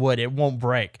strongest wood. It won't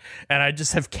break. And I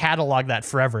just have cataloged that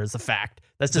forever as a fact.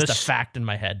 That's just The a fact in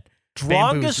my head.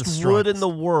 Bamboo's Strongest the wood in strongest. the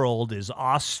world is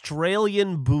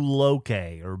Australian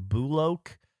Buloke or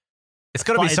Bulok. It's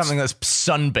got to be It's- something that's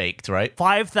sun-baked, right?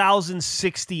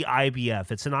 5,060 IBF.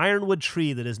 It's an ironwood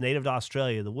tree that is native to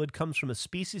Australia. The wood comes from a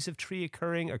species of tree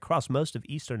occurring across most of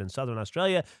eastern and southern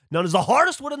Australia, known as the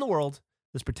hardest wood in the world.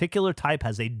 This particular type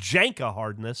has a Janka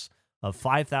hardness of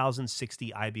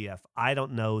 5,060 IBF. I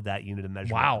don't know that unit of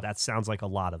measurement. Wow. But that sounds like a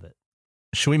lot of it.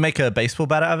 Should we make a baseball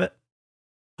bat out of it?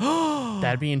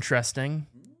 That'd be interesting.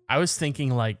 I was thinking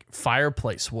like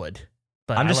fireplace wood.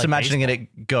 But I'm I just like imagining baseball.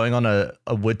 it going on a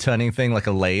wood turning thing like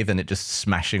a lathe and it just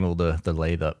smashing all the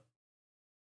lathe up.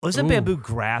 Well, isn't Ooh. bamboo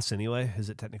grass anyway? Is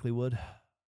it technically wood?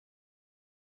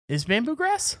 Is bamboo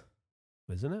grass?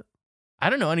 Isn't it? I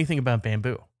don't know anything about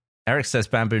bamboo. Eric says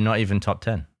bamboo not even top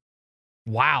 10.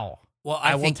 Wow. Well,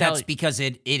 I I will think tell that's you- because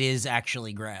it is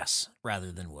actually grass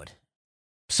rather than wood.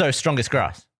 So strongest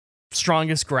grass.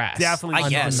 Strongest grass. Definitely I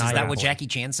guess. Is that Undeniable. what Jackie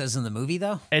Chan says in the movie,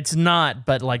 though? It's not,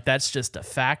 but like that's just a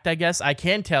fact, I guess. I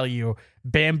can tell you,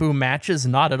 bamboo matches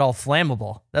not at all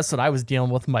flammable. That's what I was dealing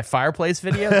with in my fireplace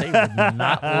video. They would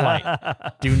not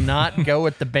light. Do not go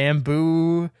with the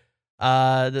bamboo.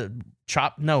 The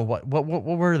chop. No, what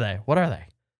were they? What are they?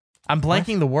 I'm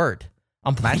blanking the word.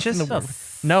 I'm blanking Matches? the word.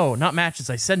 No, not matches.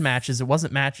 I said matches. It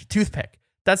wasn't match. Toothpick.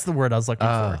 That's the word I was looking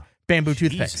for. Bamboo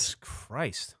toothpicks. Jesus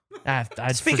Christ. I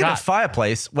Speaking forgot. of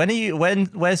fireplace,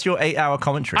 where's your 8-hour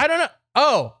commentary? I don't know.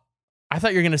 Oh, I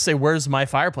thought you were gonna say, "Where's my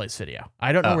fireplace video?"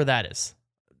 I don't know Oh. where that is.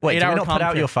 Wait, did we 8-hour not put out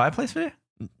commentary. your fireplace video?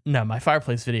 No, my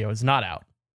fireplace video is not out.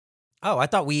 Oh, I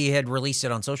thought we had released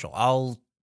it on social. I'll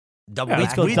double Yeah, back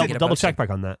let's go and get it double posted. check back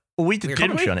on that. Well, we did Weird.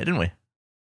 commentary on it, didn't we?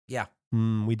 Yeah.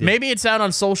 We did. Maybe it's out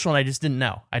on social and I just didn't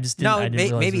know. I just didn't. No, I didn't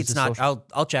realize maybe it was it's just not. social.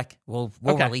 I'll check. We'll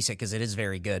Okay. release it because it is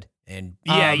very good. And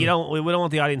Yeah, Um, we don't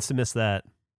want the audience to miss that.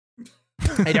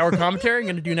 8-hour commentary. I'm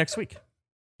gonna do next week.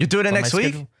 You're doing it It's on next my week?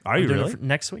 schedule. Are I'm you doing it really? for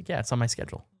next week? Yeah, it's on my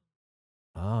schedule.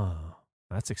 Oh,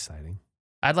 that's exciting.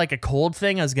 I had like a cold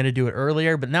thing. I was gonna do it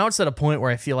earlier, but now it's at a point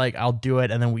where I feel like I'll do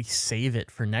it and then we save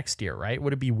it for next year. Right?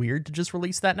 Would it be weird to just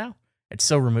release that now? It's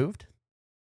so removed.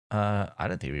 I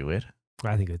don't think it'd be weird.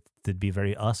 I think it'd be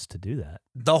very us to do that.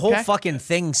 the whole Okay. fucking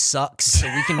thing sucks, so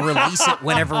we can release it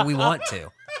whenever we want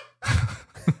to.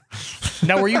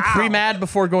 Now, were you pre-mad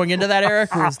before going into that,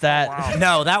 Eric, or is that?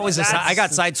 No, that was I got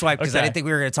sideswiped because I Okay. didn't think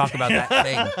we were going to talk about that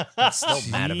thing. I'm still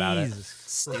mad about it. Jesus.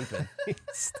 Stupid.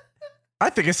 I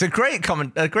think it's a great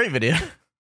great video.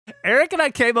 Eric and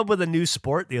I came up with a new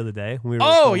sport the other day. We were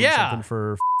Oh, filming yeah. something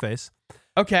for face.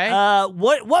 Okay.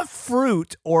 What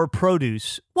fruit or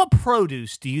produce? What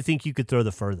produce do you think you could throw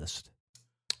the furthest?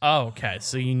 Oh, okay.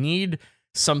 So you need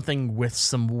something with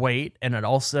some weight, and it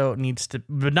also needs to,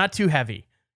 but not too heavy.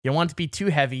 You don't want it to be too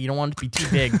heavy. You don't want it to be too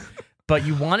big, but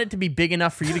you want it to be big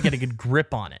enough for you to get a good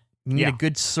grip on it. You need Yeah. a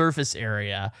good surface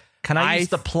area. Can I use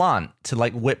the plant to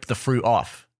like whip the fruit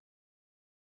off?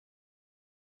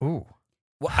 Ooh.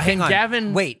 Well, hang Can on.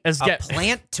 Gavin Wait, as a Ga-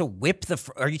 plant to whip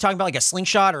the... Are you talking about like a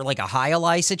slingshot or like a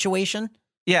high-a-lie situation?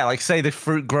 Yeah, like say the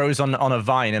fruit grows on a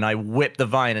vine and I whip the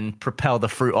vine and propel the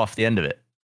fruit off the end of it.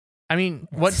 I mean,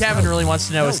 what Gavin really wants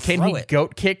to know is, can throw he it.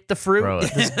 goat kick the fruit? Throw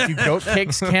it. Do goat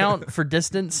kicks count for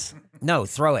distance? No,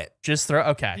 throw it. Just throw.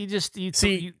 Okay. You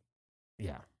See-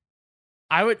 yeah.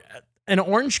 I would. An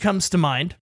orange comes to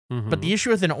mind. Mm-hmm. But the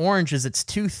issue with an orange is it's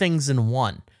two things in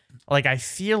one. Like, I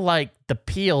feel like the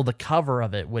peel, the cover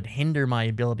of it, would hinder my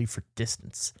ability for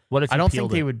distance. What if I you don't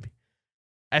peeled think they it? would.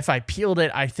 If I peeled it,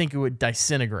 I think it would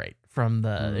disintegrate from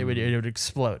the. It would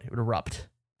explode. It would erupt.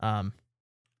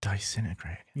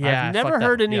 Disintegrate. Yeah, I've never fuck that.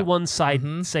 heard Yeah. anyone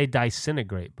Mhm. say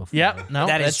disintegrate before. Yep. No,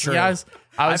 That is that's true. Yeah, I was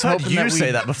I've heard hoping you that say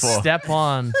we'd that before. Step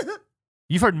on.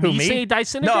 You've heard Who, me me? say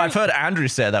disintegrate? No, I've heard Andrew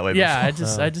say it that way Yeah,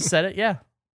 before. I just said it. Yeah,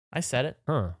 I said it.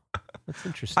 Huh. That's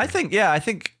interesting. I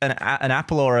think an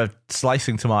apple or a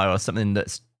slicing tomato or something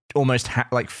that's almost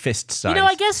like fist size.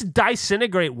 I guess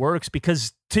disintegrate works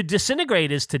because to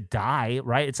disintegrate is to die,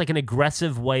 right? It's like an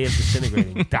aggressive way of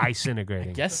disintegrating.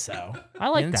 Disintegrating. Guess so. I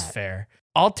like That's that. fair.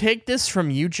 I'll take this from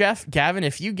you, Jeff. Gavin,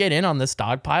 if you get in on this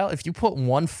dog pile, if you put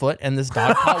 1 foot in this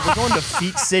dog pile, we're going to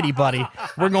Feet City, buddy.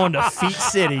 We're going to Feet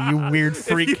City, you weird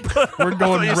freak. We're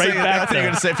going right I back thought you were there.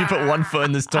 going to say if you put 1 foot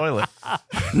in this toilet.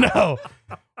 No.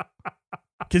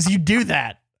 Because you do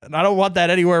that. And I don't want that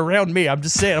anywhere around me. I'm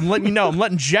just saying. I'm letting you know. I'm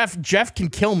letting Jeff can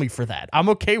kill me for that. I'm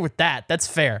okay with that. That's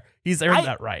fair. He's earned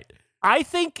that right. I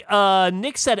think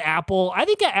Nick said apple. I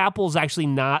think an apple's actually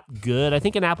not good. I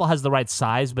think an apple has the right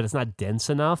size, but it's not dense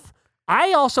enough.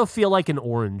 I also feel like an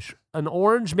orange. An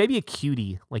orange, maybe a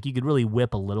cutie. Like you could really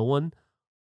whip a little one.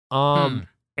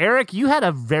 Eric, you had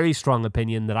a very strong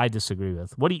opinion that I disagree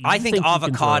with. What do you I you think you can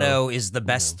avocado is the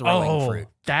best throwing fruit.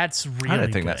 That's really I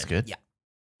don't think good. that's good. Yeah.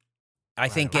 I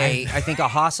think a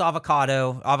Haas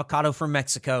avocado from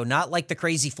Mexico, not like the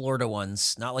crazy Florida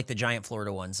ones, not like the giant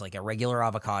Florida ones, like a regular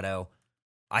avocado.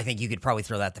 I think you could probably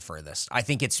throw that the furthest. I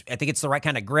think it's the right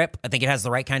kind of grip. I think it has the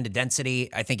right kind of density.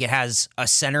 I think it has a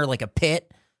center like a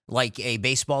pit, like a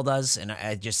baseball does, and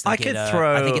I just think I could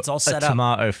throw I think it's all set a up.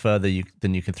 tomato further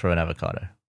than you can throw an avocado.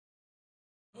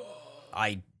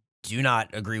 I do not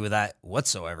agree with that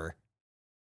whatsoever.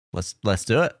 Let's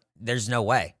do it. There's no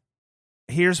way.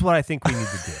 Here's what I think we need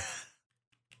to do.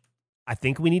 I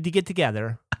think we need to get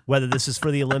together, whether this is for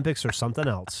the Olympics or something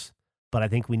else, but I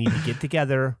think we need to get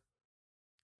together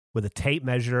with a tape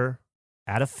measure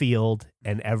at a field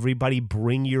and everybody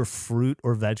bring your fruit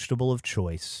or vegetable of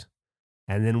choice.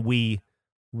 And then we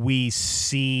we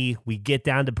get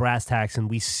down to brass tacks and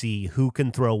we see who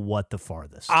can throw what the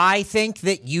farthest. I think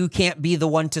that you can't be the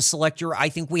one to select I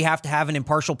think we have to have an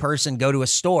impartial person go to a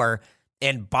store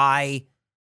and buy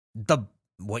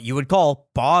what you would call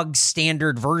bog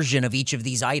standard version of each of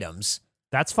these items.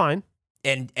 That's fine.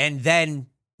 And then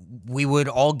we would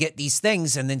all get these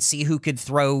things and then see who could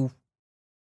throw.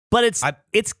 But it's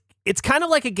kind of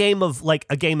like a game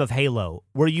of Halo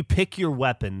where you pick your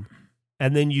weapon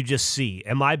and then you just see,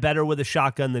 am I better with a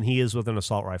shotgun than he is with an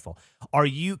assault rifle?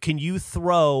 Can you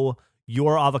throw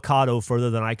your avocado further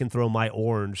than I can throw my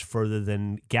orange, further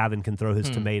than Gavin can throw his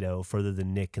tomato, further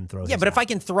than Nick can throw his but if I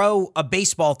can throw a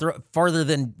baseball farther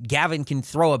than Gavin can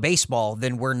throw a baseball,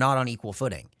 then we're not on equal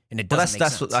footing. And it doesn't make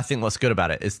sense. What I think what's good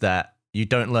about it is that you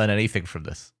don't learn anything from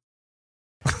this.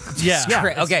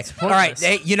 Yeah. Okay. All right.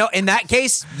 Hey, in that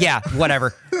case, yeah,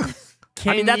 whatever.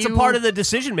 That's a part of the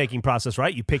decision-making process,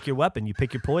 right? You pick your weapon, you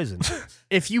pick your poison.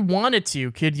 If you wanted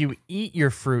to, could you eat your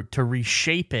fruit to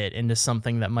reshape it into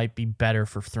something that might be better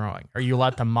for throwing? Are you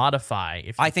allowed to modify?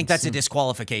 I think that's a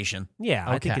disqualification. Yeah,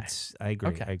 I think Okay. I agree.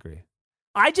 Okay. I agree.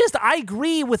 I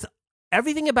agree with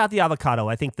everything about the avocado.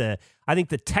 I think the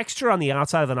texture on the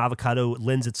outside of an avocado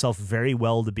lends itself very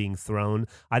well to being thrown.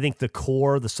 I think the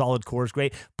solid core is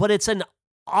great, but it's an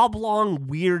oblong,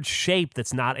 weird shape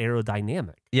that's not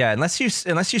aerodynamic. Yeah, unless you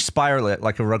spiral it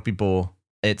like a rugby ball,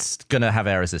 it's gonna have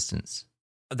air resistance.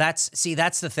 That's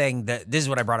the thing this is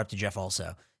what I brought up to Jeff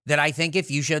also. That I think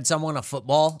if you showed someone a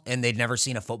football and they'd never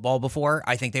seen a football before,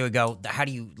 I think they would go, how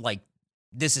do you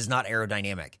this is not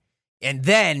aerodynamic. And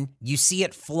then you see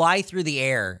it fly through the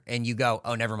air and you go,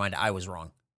 oh, never mind, I was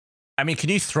wrong. I mean, can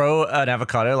you throw an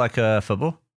avocado like a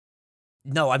football?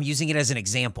 No, I'm using it as an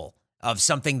example of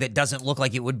something that doesn't look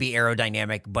like it would be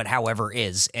aerodynamic, but however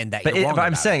is, and that you're wrong But I'm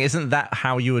about saying, it. isn't that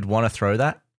how you would want to throw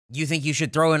that? You think you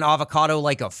should throw an avocado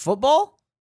like a football?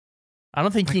 I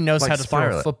don't think he knows like how to spiral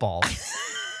throw a it. football.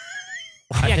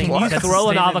 Yeah, can you that's throw the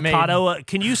an statement made. avocado?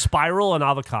 Can you spiral an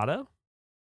avocado?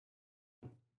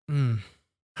 Mm.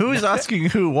 Who is asking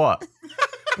who what?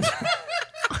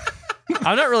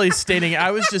 I'm not really stating.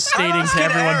 I was just stating I'm to asking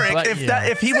everyone. Eric But if you.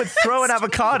 if he would throw an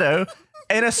avocado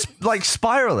in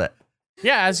spiral it.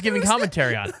 Yeah, I was giving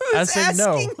commentary on it. I was saying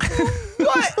no.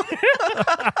 What?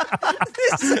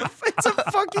 It's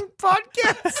a fucking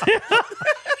podcast.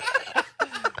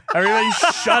 Everybody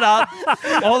shut up.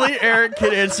 Only Eric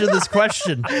can answer this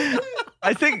question.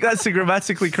 I think that's a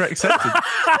grammatically correct sentence.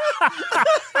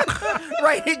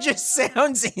 Right? It just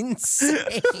sounds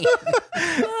insane.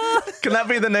 Can that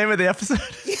be the name of the episode?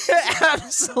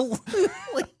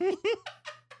 Absolutely.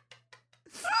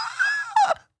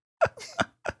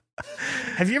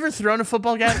 Have you ever thrown a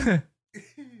football, Gavin?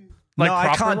 No, I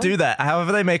can't properly? do that.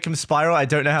 However they make him spiral, I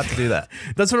don't know how to do that.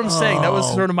 That's what I'm saying. That was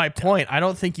Oh. sort of my point. I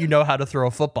don't think you know how to throw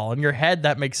a football. In your head,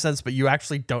 that makes sense, but you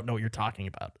actually don't know what you're talking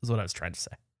about, is what I was trying to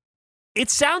say. It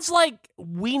sounds like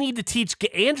we need to teach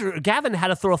Gavin how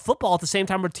to throw a football at the same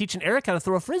time we're teaching Eric how to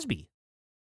throw a frisbee.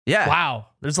 Yeah. Wow.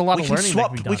 There's a lot of learning that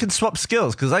can be done. We can swap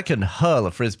skills because I can hurl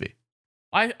a frisbee.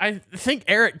 I think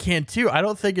Eric can too. I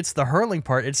don't think it's the hurling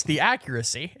part. It's the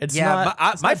accuracy. It's Yeah,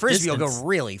 not, it's my not frisbee will distance. go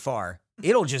really far.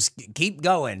 It'll just keep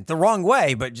going the wrong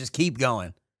way, but just keep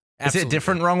going. Is it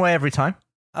different wrong way every time?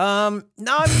 No, I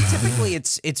mean typically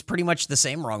it's pretty much the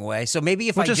same wrong way. So maybe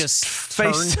if I just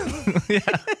face. turn, Yeah.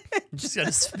 You just got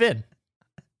to spin.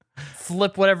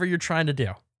 Flip whatever you're trying to do.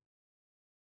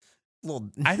 a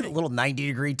little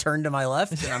 90-degree turn to my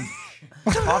left, and I'm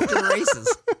off to the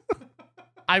races.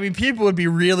 I mean, people would be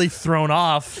really thrown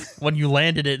off when you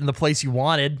landed it in the place you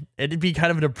wanted. It'd be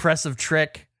kind of an impressive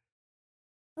trick.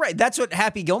 Right, that's what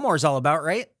Happy Gilmore's all about,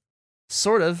 right?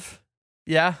 Sort of.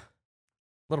 Yeah.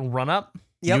 Little run up.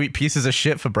 Yep. You eat pieces of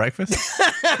shit for breakfast?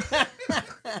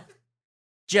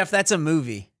 Jeff, that's a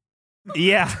movie.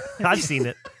 Yeah, I've seen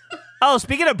it. Oh,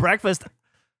 speaking of breakfast,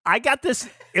 I got this.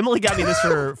 Emily got me this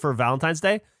for Valentine's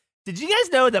Day. Did you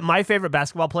guys know that my favorite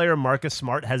basketball player, Marcus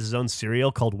Smart, has his own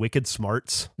cereal called Wicked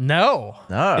Smarts? No.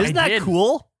 No. Isn't that did.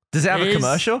 cool? Does it have a Is-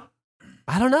 commercial?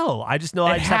 I don't know. I just know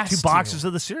It I just have has 2 to. boxes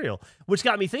of the cereal, which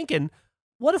got me thinking,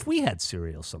 what if we had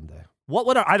cereal someday? What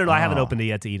would I don't know. I haven't Oh. opened it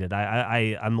yet to eat it.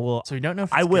 I'm a little. So you don't know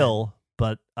if I it's will,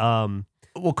 but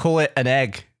We'll call it an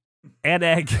egg. an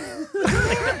egg.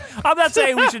 I'm not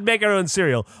saying we should make our own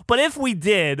cereal, but if we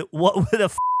did, what would a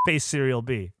face cereal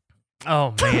be? good.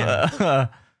 Oh, man.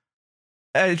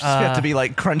 It'd just have to be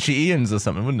like Crunchy Ian's or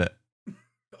something, wouldn't it?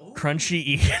 Crunchy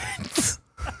Ian's.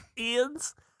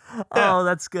 Ian's? Yeah. Oh,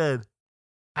 that's good.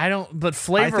 I don't, but I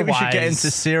flavor think we wise, should get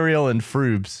into cereal and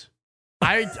Froobs.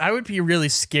 I would be really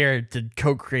scared to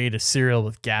co-create a cereal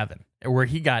with Gavin. where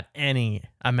he got any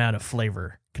amount of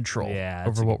flavor control Yeah, that's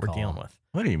over a what good we're call. dealing with.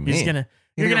 What do you mean?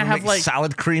 You're gonna have make like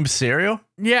salad cream cereal?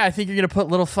 Yeah, I think you're gonna put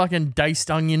little fucking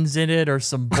diced onions in it or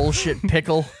some bullshit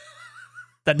pickle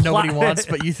that nobody wants,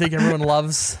 but you think everyone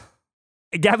loves.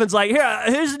 Gavin's like,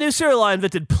 here's a new cereal I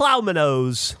invented,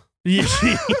 Plowmanos.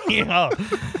 Yeah.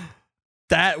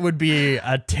 That would be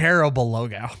a terrible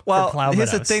logo. Well, for Plow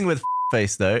here's the Meadows. thing with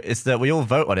face though, is that we all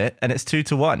vote on it, and it's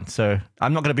 2-1. So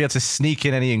I'm not going to be able to sneak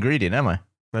in any ingredient, am I?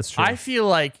 That's true. I feel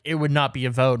like it would not be a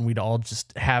vote, and we'd all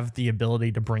just have the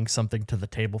ability to bring something to the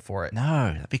table for it.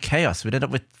 No, that'd be chaos. We'd end up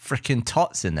with freaking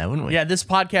tots in there, wouldn't we? Yeah, this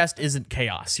podcast isn't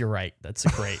chaos. You're right. That's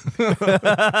great.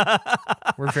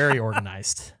 We're very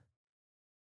organized.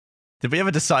 Did we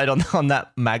ever decide on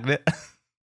that magnet?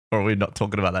 Or are we not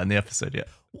talking about that in the episode yet?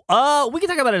 we can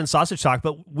talk about it in Sausage Talk,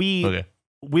 but Okay.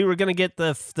 we were gonna get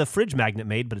the fridge magnet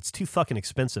made, but it's too fucking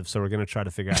expensive, so we're gonna try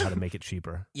to figure out how to make it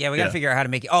cheaper. Yeah, we got to Yeah. figure out how to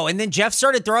make it. Oh, and then Jeff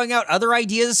started throwing out other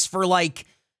ideas for like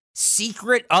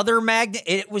secret other magnet.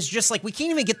 It was just like, we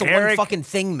can't even get the one Eric- fucking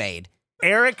thing made.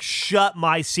 Eric shut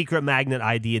my secret magnet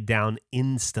idea down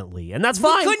instantly, and that's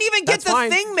fine. We couldn't even get That's the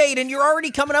fine. thing made, and you're already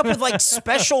coming up with like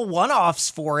special one-offs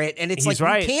for it, and it's He's like,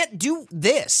 right. you can't do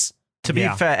this. To be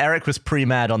Yeah. fair, Eric was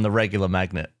pre-mad on the regular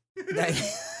magnet.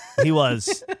 He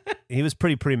was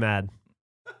pretty mad.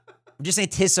 I'm just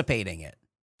anticipating it.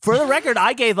 For the record,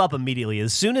 I gave up immediately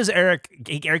as soon as Eric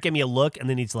gave me a look, and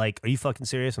then he's like, "Are you fucking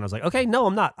serious?" And I was like, "Okay, no,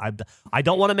 I'm not. I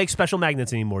don't want to make special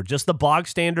magnets anymore. Just the bog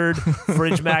standard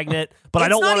fridge magnet." But It's I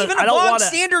don't not want even to. a I don't bog want to.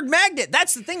 standard magnet.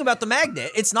 That's the thing about the magnet.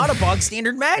 It's not a bog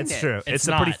standard magnet. It's true. It's a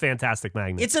not. pretty fantastic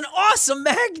magnet. It's an awesome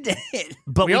magnet.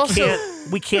 But We we also-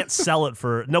 can't sell it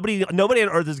for nobody. Nobody on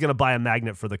Earth is going to buy a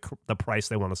magnet for the price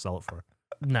they want to sell it for.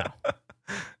 No.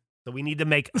 So we need to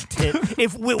make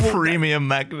Premium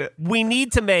magnet. we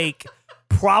need to make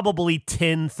probably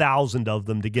 10,000 of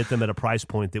them to get them at a price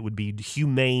point that would be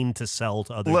humane to sell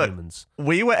to other Look, humans.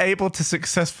 we were able to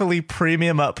successfully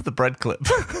premium up the bread clip.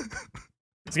 I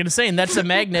was gonna say, and that's a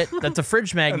magnet. That's a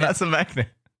fridge And magnet. that's a magnet.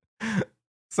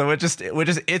 So we're just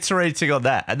iterating on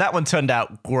that, and that one turned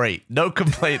out great. No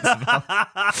complaints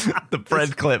about the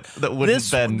bread clip that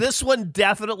wouldn't bend. This one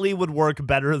definitely would work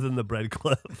better than the bread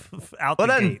clip out well,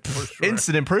 the then gate for sure.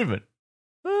 instant improvement.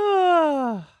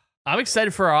 Ah. I'm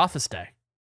excited for our office day.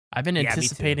 I've been Yeah, me too.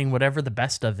 anticipating whatever the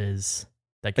best of is.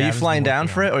 That Are you Gavin's flying been down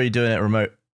working for on. it, or are you doing it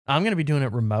remote? I'm gonna be doing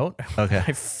it remote. Okay.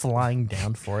 I'm flying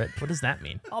down for it. What does that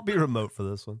mean? I'll be remote for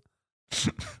this one.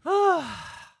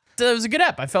 So it was a good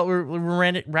app. I felt we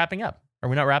were wrapping up. Are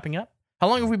we not wrapping up? How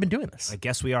long have we been doing this? I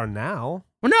guess we are now.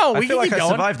 Well, no, I we feel can like keep I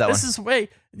going. survived that This one. is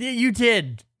wait. You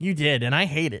did, and I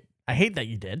hate it. I hate that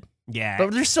you did. Yeah.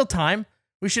 But there's still time.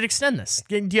 We should extend this.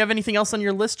 Do you have anything else on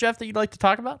your list, Jeff, that you'd like to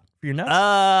talk about for your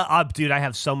notes? Dude, I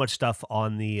have so much stuff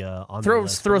on the Throw- the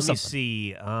list. throw Let me something.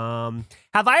 see.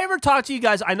 Have I ever talked to you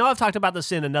guys? I know I've talked about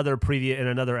this in another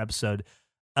episode.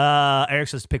 Eric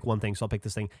says to pick one thing, so I'll pick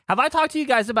this thing. Have I talked to you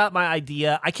guys about my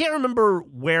idea? I can't remember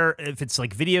if it's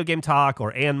like video game talk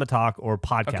or anime talk or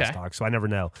podcast Okay. talk, so I never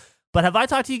know. But have I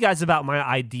talked to you guys about my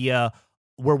idea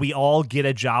where we all get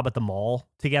a job at the mall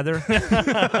together?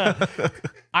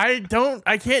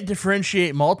 I can't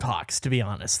differentiate mall talks, to be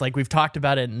honest. Like, we've talked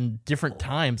about it in different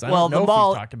times. I Well, don't know the if mall-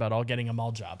 we've talked about all getting a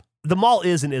mall job. The mall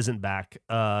is and isn't back,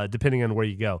 depending on where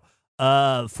you go,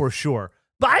 for sure.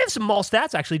 But I have some mall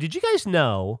stats, actually. Did you guys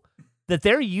know that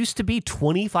there used to be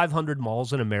 2,500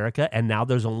 malls in America, and now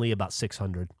there's only about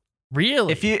 600?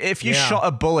 Really? If you Yeah. shot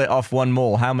a bullet off one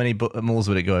mall, how many malls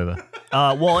would it go over?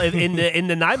 Well, in the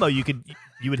Nanaimo, you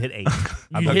would hit 8.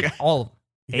 you hit okay. all of them.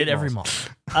 You hit 8 every malls.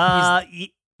 mall.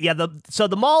 Yeah. So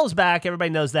the mall is back. Everybody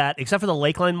knows that, except for the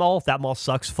Lakeline Mall. If that mall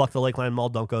sucks, fuck the Lakeline Mall.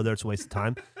 Don't go there. It's a waste of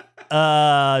time.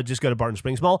 Just go to Barton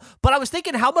Springs Mall. But I was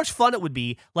thinking how much fun it would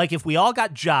be, like, if we all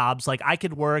got jobs. Like, I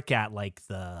could work at like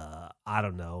the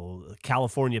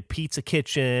California Pizza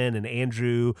Kitchen, and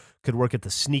Andrew could work at the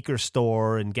sneaker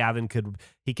store, and Gavin could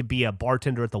be a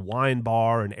bartender at the wine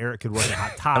bar, and Eric could work at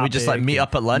Hot Topic. And we just like meet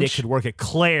up at lunch. Nick could work at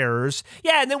Claire's.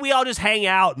 Yeah, and then we all just hang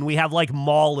out and we have like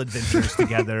mall adventures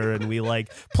together, and we like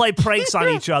play pranks on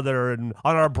each other and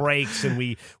on our breaks, and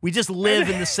we just live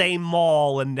in the same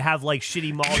mall and have like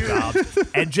shitty mall jobs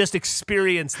and just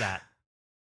experience that.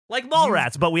 Like mall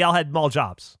rats, but we all had mall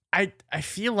jobs. I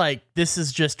feel like this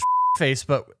is just face,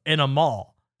 but in a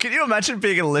mall. Can you imagine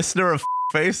being a listener of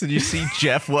Face and you see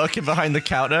Jeff working behind the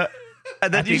counter,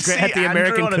 and then At you the, see at the Andrew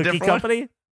American on a Cookie different one, Company.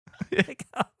 Like,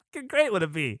 how fucking great would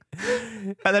it be?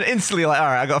 and then instantly like, all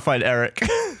right, I gotta find Eric.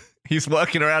 He's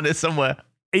working around here somewhere.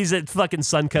 He's at fucking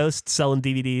Suncoast selling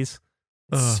DVDs.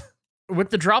 With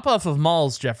the drop off of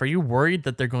malls, Jeff, are you worried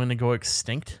that they're going to go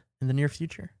extinct in the near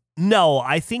future? No,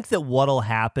 I think that what'll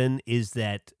happen is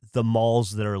that the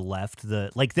malls that are left,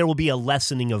 there will be a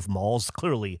lessening of malls.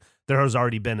 Clearly, there has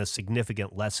already been a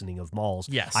significant lessening of malls.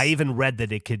 Yes. I even read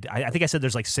that it could, I think I said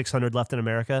there's like 600 left in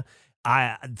America.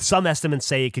 Some estimates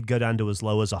say it could go down to as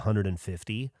low as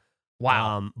 150.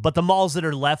 Wow. But the malls that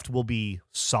are left will be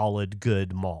solid,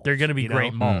 good malls. They're going to be you know?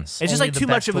 great malls. It's just Only like the too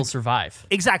much best of will a survive.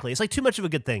 Exactly. It's like too much of a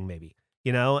good thing, maybe,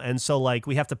 you know? And so like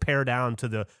we have to pare down to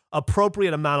the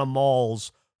appropriate amount of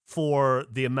malls for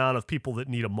the amount of people that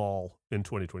need a mall in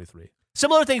 2023.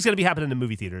 Similar things going to be happening in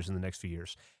movie theaters in the next few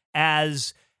years.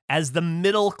 As the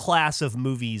middle class of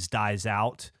movies dies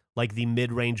out, like the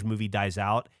mid-range movie dies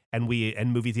out, and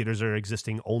movie theaters are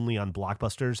existing only on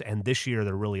blockbusters, and this year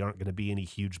there really aren't going to be any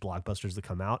huge blockbusters that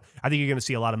come out. I think you're going to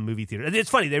see a lot of movie theaters. It's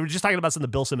funny, they were just talking about this in the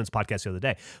Bill Simmons podcast the other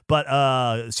day,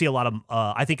 but see a lot of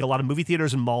I think a lot of movie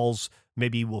theaters and malls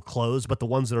maybe will close, but the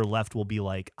ones that are left will be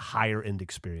like higher end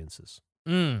experiences.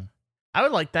 I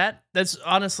would like that. That's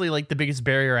honestly like the biggest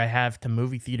barrier I have to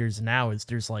movie theaters now is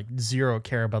there's like zero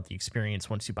care about the experience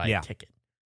once you buy a ticket.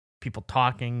 People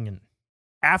talking and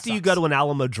after you go to an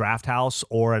Alamo Draft House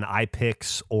or an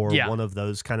iPix or one of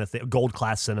those kind of gold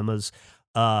class cinemas,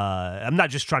 I'm not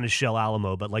just trying to shill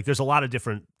Alamo, but like there's a lot of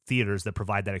different theaters that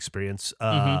provide that experience.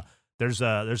 There's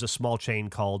a small chain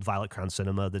called Violet Crown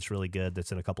Cinema that's really good.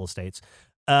 That's in a couple of states.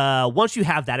 Once you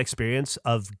have that experience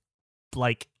of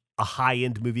like a high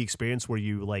end movie experience where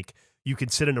you can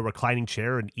sit in a reclining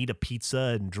chair and eat a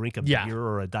pizza and drink a beer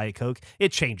or a Diet Coke,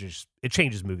 it changes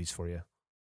movies for you.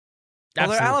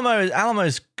 Although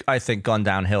Alamo's, I think, gone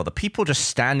downhill. The people just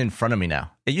stand in front of me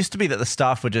now. It used to be that the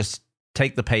staff would just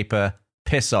take the paper,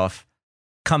 piss off,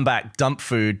 come back, dump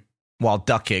food while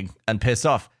ducking, and piss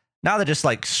off. Now they're just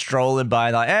like strolling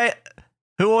by, like, hey,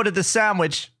 who ordered the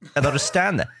sandwich? And they'll just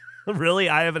stand there. Really?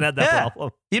 I haven't had that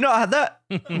problem. You not had that?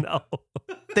 No.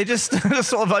 They just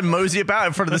sort of like mosey about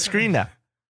in front of the screen now.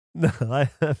 No, I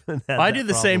haven't had I do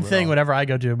the same thing whenever I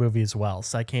go to a movie as well,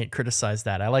 so I can't criticize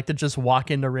that. I like to just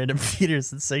walk into random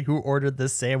theaters and say, who ordered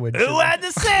this sandwich? Who had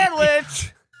the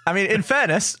sandwich? I mean, in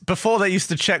fairness, before they used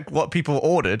to check what people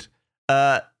ordered,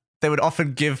 they would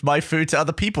often give my food to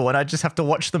other people, and I just have to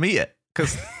watch them eat it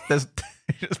because there's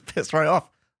just piss right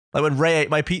off. Like when Ray ate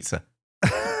my pizza.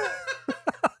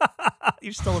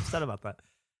 You're still upset about that.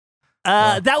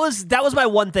 That was my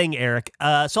one thing, Eric.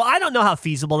 So I don't know how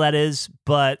feasible that is,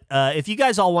 but if you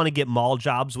guys all want to get mall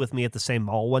jobs with me at the same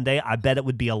mall one day, I bet it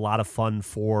would be a lot of fun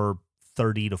for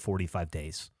 30 to 45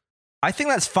 days. I think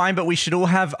that's fine, but we should all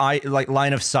have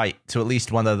line of sight to at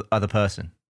least one other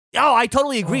person. Oh, I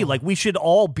totally agree. Like we should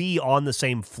all be on the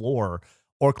same floor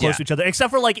or close to each other,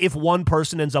 except for like if one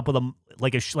person ends up with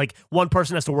like one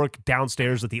person has to work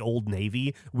downstairs at the Old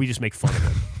Navy, we just make fun of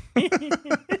them.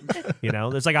 You know,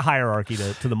 there's like a hierarchy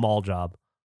to the mall job.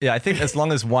 Yeah, I think as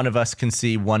long as one of us can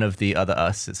see one of the other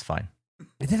us, it's fine.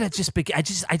 And then it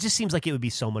just seems like it would be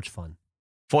so much fun.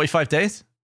 45 days?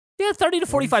 Yeah, 30 to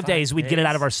 45 days. We'd get it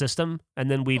out of our system, and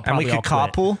then we'd probably we could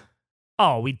carpool.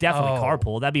 Oh, we definitely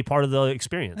carpool. That'd be part of the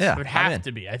experience. Yeah, it would have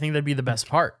to be. I think that'd be the best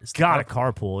part. Got a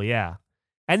carpool, yeah.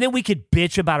 And then we could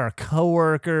bitch about our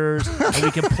coworkers, and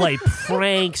we could play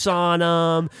pranks on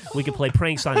them. We could play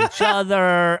pranks on each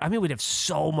other. I mean, we'd have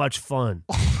so much fun.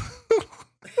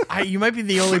 You might be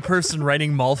the only person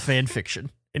writing mall fan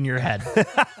fiction in your head.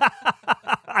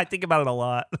 I think about it a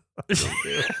lot.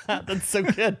 That's so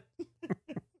good.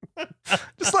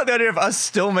 Just like the idea of us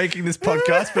still making this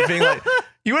podcast, but being like,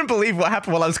 you wouldn't believe what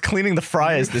happened while I was cleaning the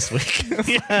fryers this week.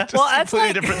 Yeah. Well, that's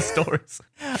completely different stories.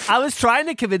 I was trying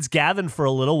to convince Gavin for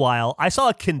a little while. I saw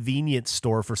a convenience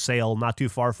store for sale not too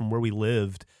far from where we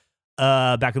lived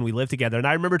back when we lived together. And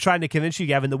I remember trying to convince you,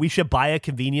 Gavin, that we should buy a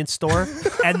convenience store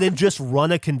and then just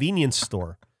run a convenience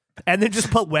store. And then just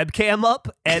put webcam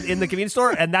up and in the convenience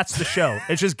store, and that's the show.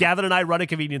 It's just Gavin and I run a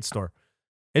convenience store.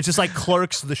 It's just like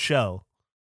Clerks, the show.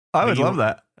 I would love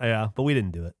that. Yeah, but we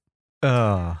didn't do it.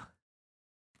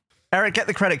 Eric, get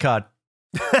the credit card.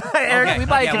 Eric, okay. we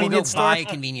buy a we'll convenience store. Buy a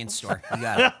convenience store. You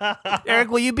got it.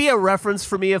 Eric, will you be a reference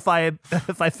for me if I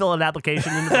fill an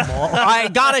application into the mall? I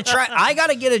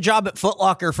gotta get a job at Foot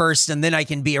Locker first, and then I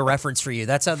can be a reference for you.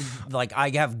 That's how I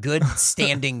have good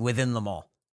standing within the mall.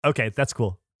 Okay, that's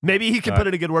cool. Maybe he can put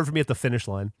in a good word for me at the finish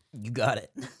line. You got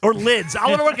it. Or Lids. I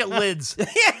want to work at Lids.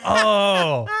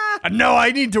 Oh, no,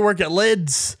 I need to work at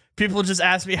Lids. People just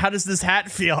ask me, how does this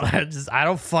hat feel? I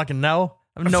don't fucking know.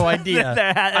 I have no idea.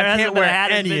 I can't wear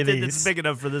any of these. It's big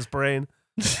enough for this brain.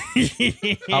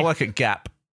 I work at Gap.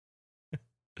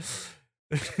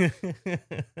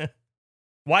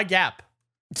 Why Gap?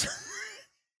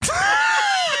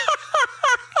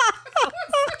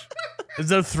 Is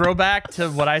that a throwback to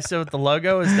what I said with the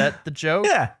logo? Is that the joke?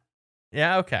 Yeah.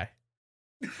 Yeah, okay.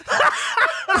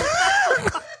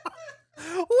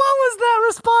 What was that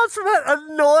response from that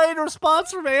annoyed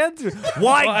response from Andrew?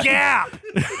 Why What? Gap?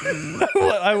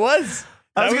 I was.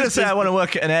 I was going to just- say I want to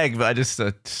work at an egg, but I just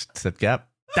said Gap.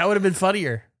 That would have been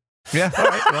funnier. Yeah. All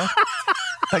right. Well,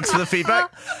 thanks for the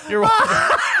feedback. You're welcome.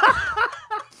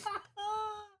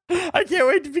 I can't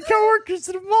wait to be coworkers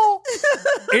at a mall.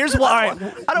 Here's why. All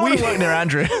right, I don't want to work near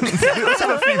Andrew. Let's have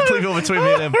a few people between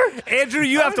me and him. Andrew,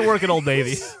 you have to work at Old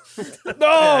Navy.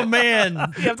 Oh,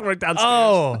 man. You have to work downstairs.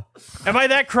 Oh. Am I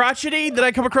that crotchety? Did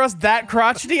I come across that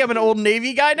crotchety? I'm an Old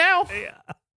Navy guy now?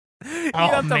 You Oh,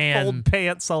 have to man. fold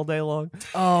pants all day long.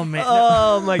 Oh, man.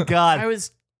 Oh my god. I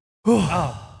was...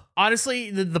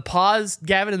 Honestly, the pause,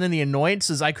 Gavin, and then the annoyance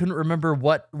is I couldn't remember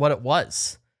what it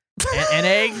was. An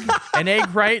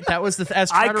egg, right? That was the.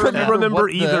 I couldn't remember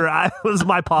what the- either. I was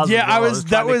my pause. Yeah, I was.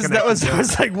 That trying to was. connect the I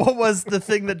was like, what was the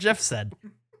thing that Jeff said?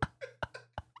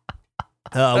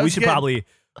 We was should good. probably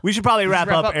wrap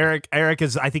wrap up. up. Eric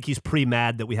is. I think he's pretty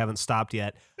mad that we haven't stopped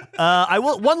yet. I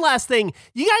will. One last thing.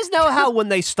 You guys know how when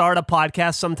they start a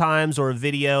podcast sometimes or a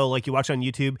video like you watch on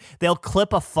YouTube, they'll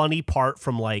clip a funny part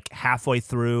from like halfway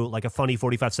through, like a funny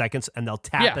 45 seconds, and they'll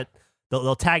tap it.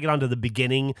 They'll tag it onto the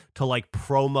beginning to like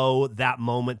promo that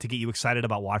moment to get you excited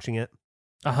about watching it.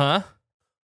 Uh-huh.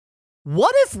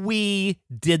 What if we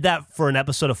did that for an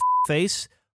episode of Face,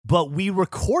 but we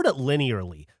record it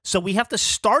linearly? So we have to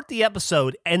start the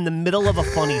episode in the middle of a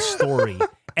funny story,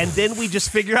 and then we just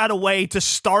figure out a way to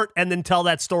start and then tell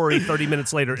that story 30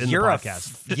 minutes later in the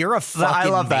podcast. You're a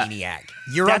fucking love that. maniac.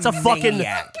 You're That's a fucking-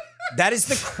 maniac. That is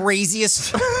the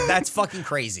craziest. That's fucking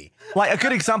crazy. Like a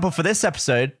good example for this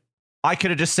episode, I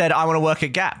could have just said I want to work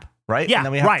at Gap, right? Yeah, and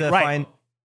then we have right, to right. find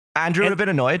Andrew would have been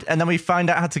annoyed, and then we find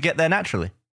out how to get there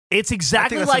naturally. It's I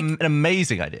exactly think that's like an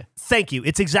amazing idea. Thank you.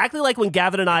 It's exactly like when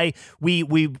Gavin and I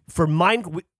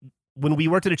when we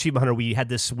worked at Achievement Hunter, we had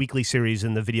this weekly series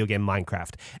in the video game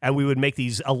Minecraft, and we would make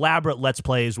these elaborate Let's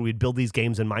Plays where we'd build these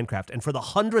games in Minecraft. And for the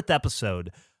 100th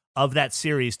episode of that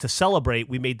series, to celebrate,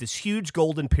 we made this huge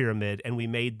golden pyramid, and we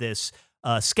made this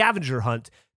scavenger hunt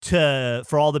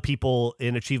for all the people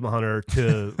in Achievement Hunter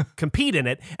to compete in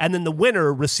it, and then the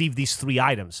winner received these 3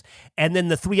 items, and then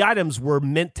the 3 items were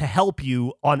meant to help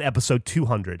you on episode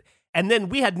 200. And then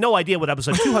we had no idea what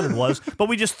episode 200 was, but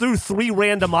we just threw 3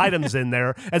 random items in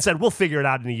there and said we'll figure it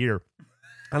out in a year.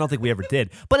 I don't think we ever did,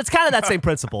 but it's kind of that same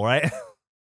principle, right?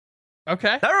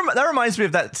 Okay. That reminds me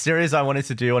of that series I wanted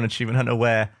to do on Achievement Hunter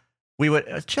where we would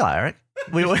chill out, Eric.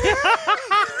 We were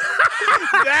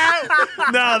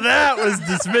That was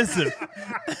dismissive.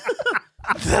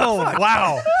 Oh,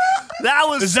 wow. That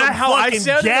was Is that some how I fucking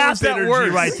sounded, or Gap was that energy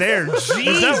worse? right there. Is that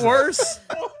Jesus. worse?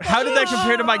 How did that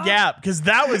compare to my Gap? Because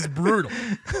that was brutal.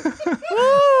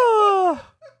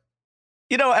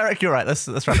 You know what, Eric, you're right. Let's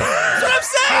wrap up. That's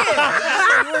what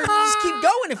I'm saying. We're just keep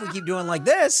going if we keep doing like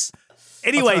this.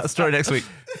 Anyway, That's the story next week.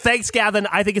 thanks, Gavin.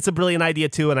 I think it's a brilliant idea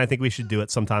too, and I think we should do it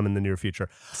sometime in the near future.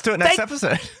 Let's do it next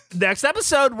episode. Next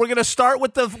episode, we're gonna start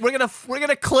with we're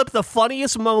gonna clip the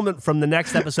funniest moment from the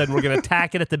next episode, and we're gonna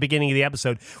tack it at the beginning of the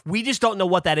episode. We just don't know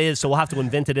what that is, so we'll have to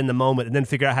invent it in the moment and then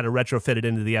figure out how to retrofit it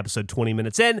into the episode 20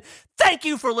 minutes in. Thank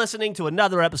you for listening to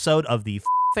another episode of the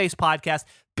Face Podcast.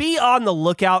 Be on the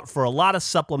lookout for a lot of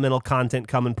supplemental content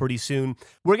coming pretty soon.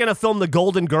 We're gonna film the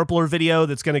Golden Gerpler video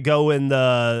that's gonna go in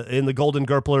the Golden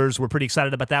Gerplers. We're pretty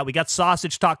excited about that. We got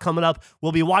Sausage Talk coming up.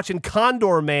 We'll be watching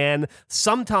Condor Man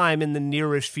sometime in the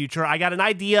nearest future. I got an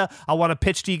idea I want to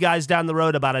pitch to you guys down the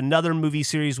road about another movie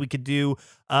series we could do.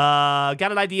 Got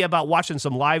an idea about watching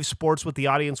some live sports with the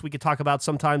audience we could talk about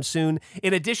sometime soon.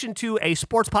 In addition to a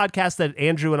sports podcast that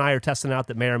Andrew and I are testing out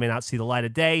that may or may not see the light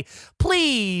of day.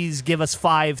 Please give us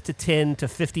 5 to 10 to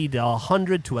 50 to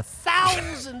 100 to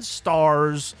 1,000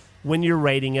 stars when you're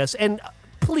rating us. And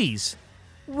please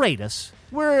rate us.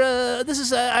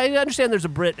 I understand there's a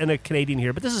Brit and a Canadian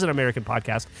here, but this is an American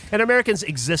podcast, and Americans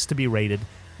exist to be rated.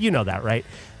 You know that, right?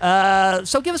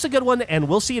 So give us a good one, and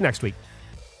we'll see you next week.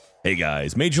 Hey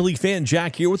guys, Major League fan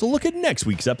Jack here with a look at next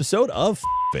week's episode of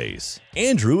Face.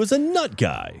 Andrew is a nut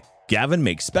guy. Gavin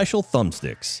makes special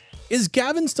thumbsticks. Is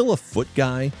Gavin still a foot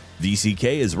guy?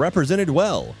 VCK is represented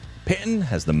well. Patton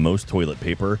has the most toilet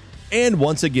paper. And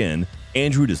once again,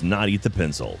 Andrew does not eat the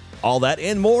pencil. All that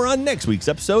and more on next week's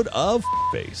episode of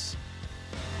Face.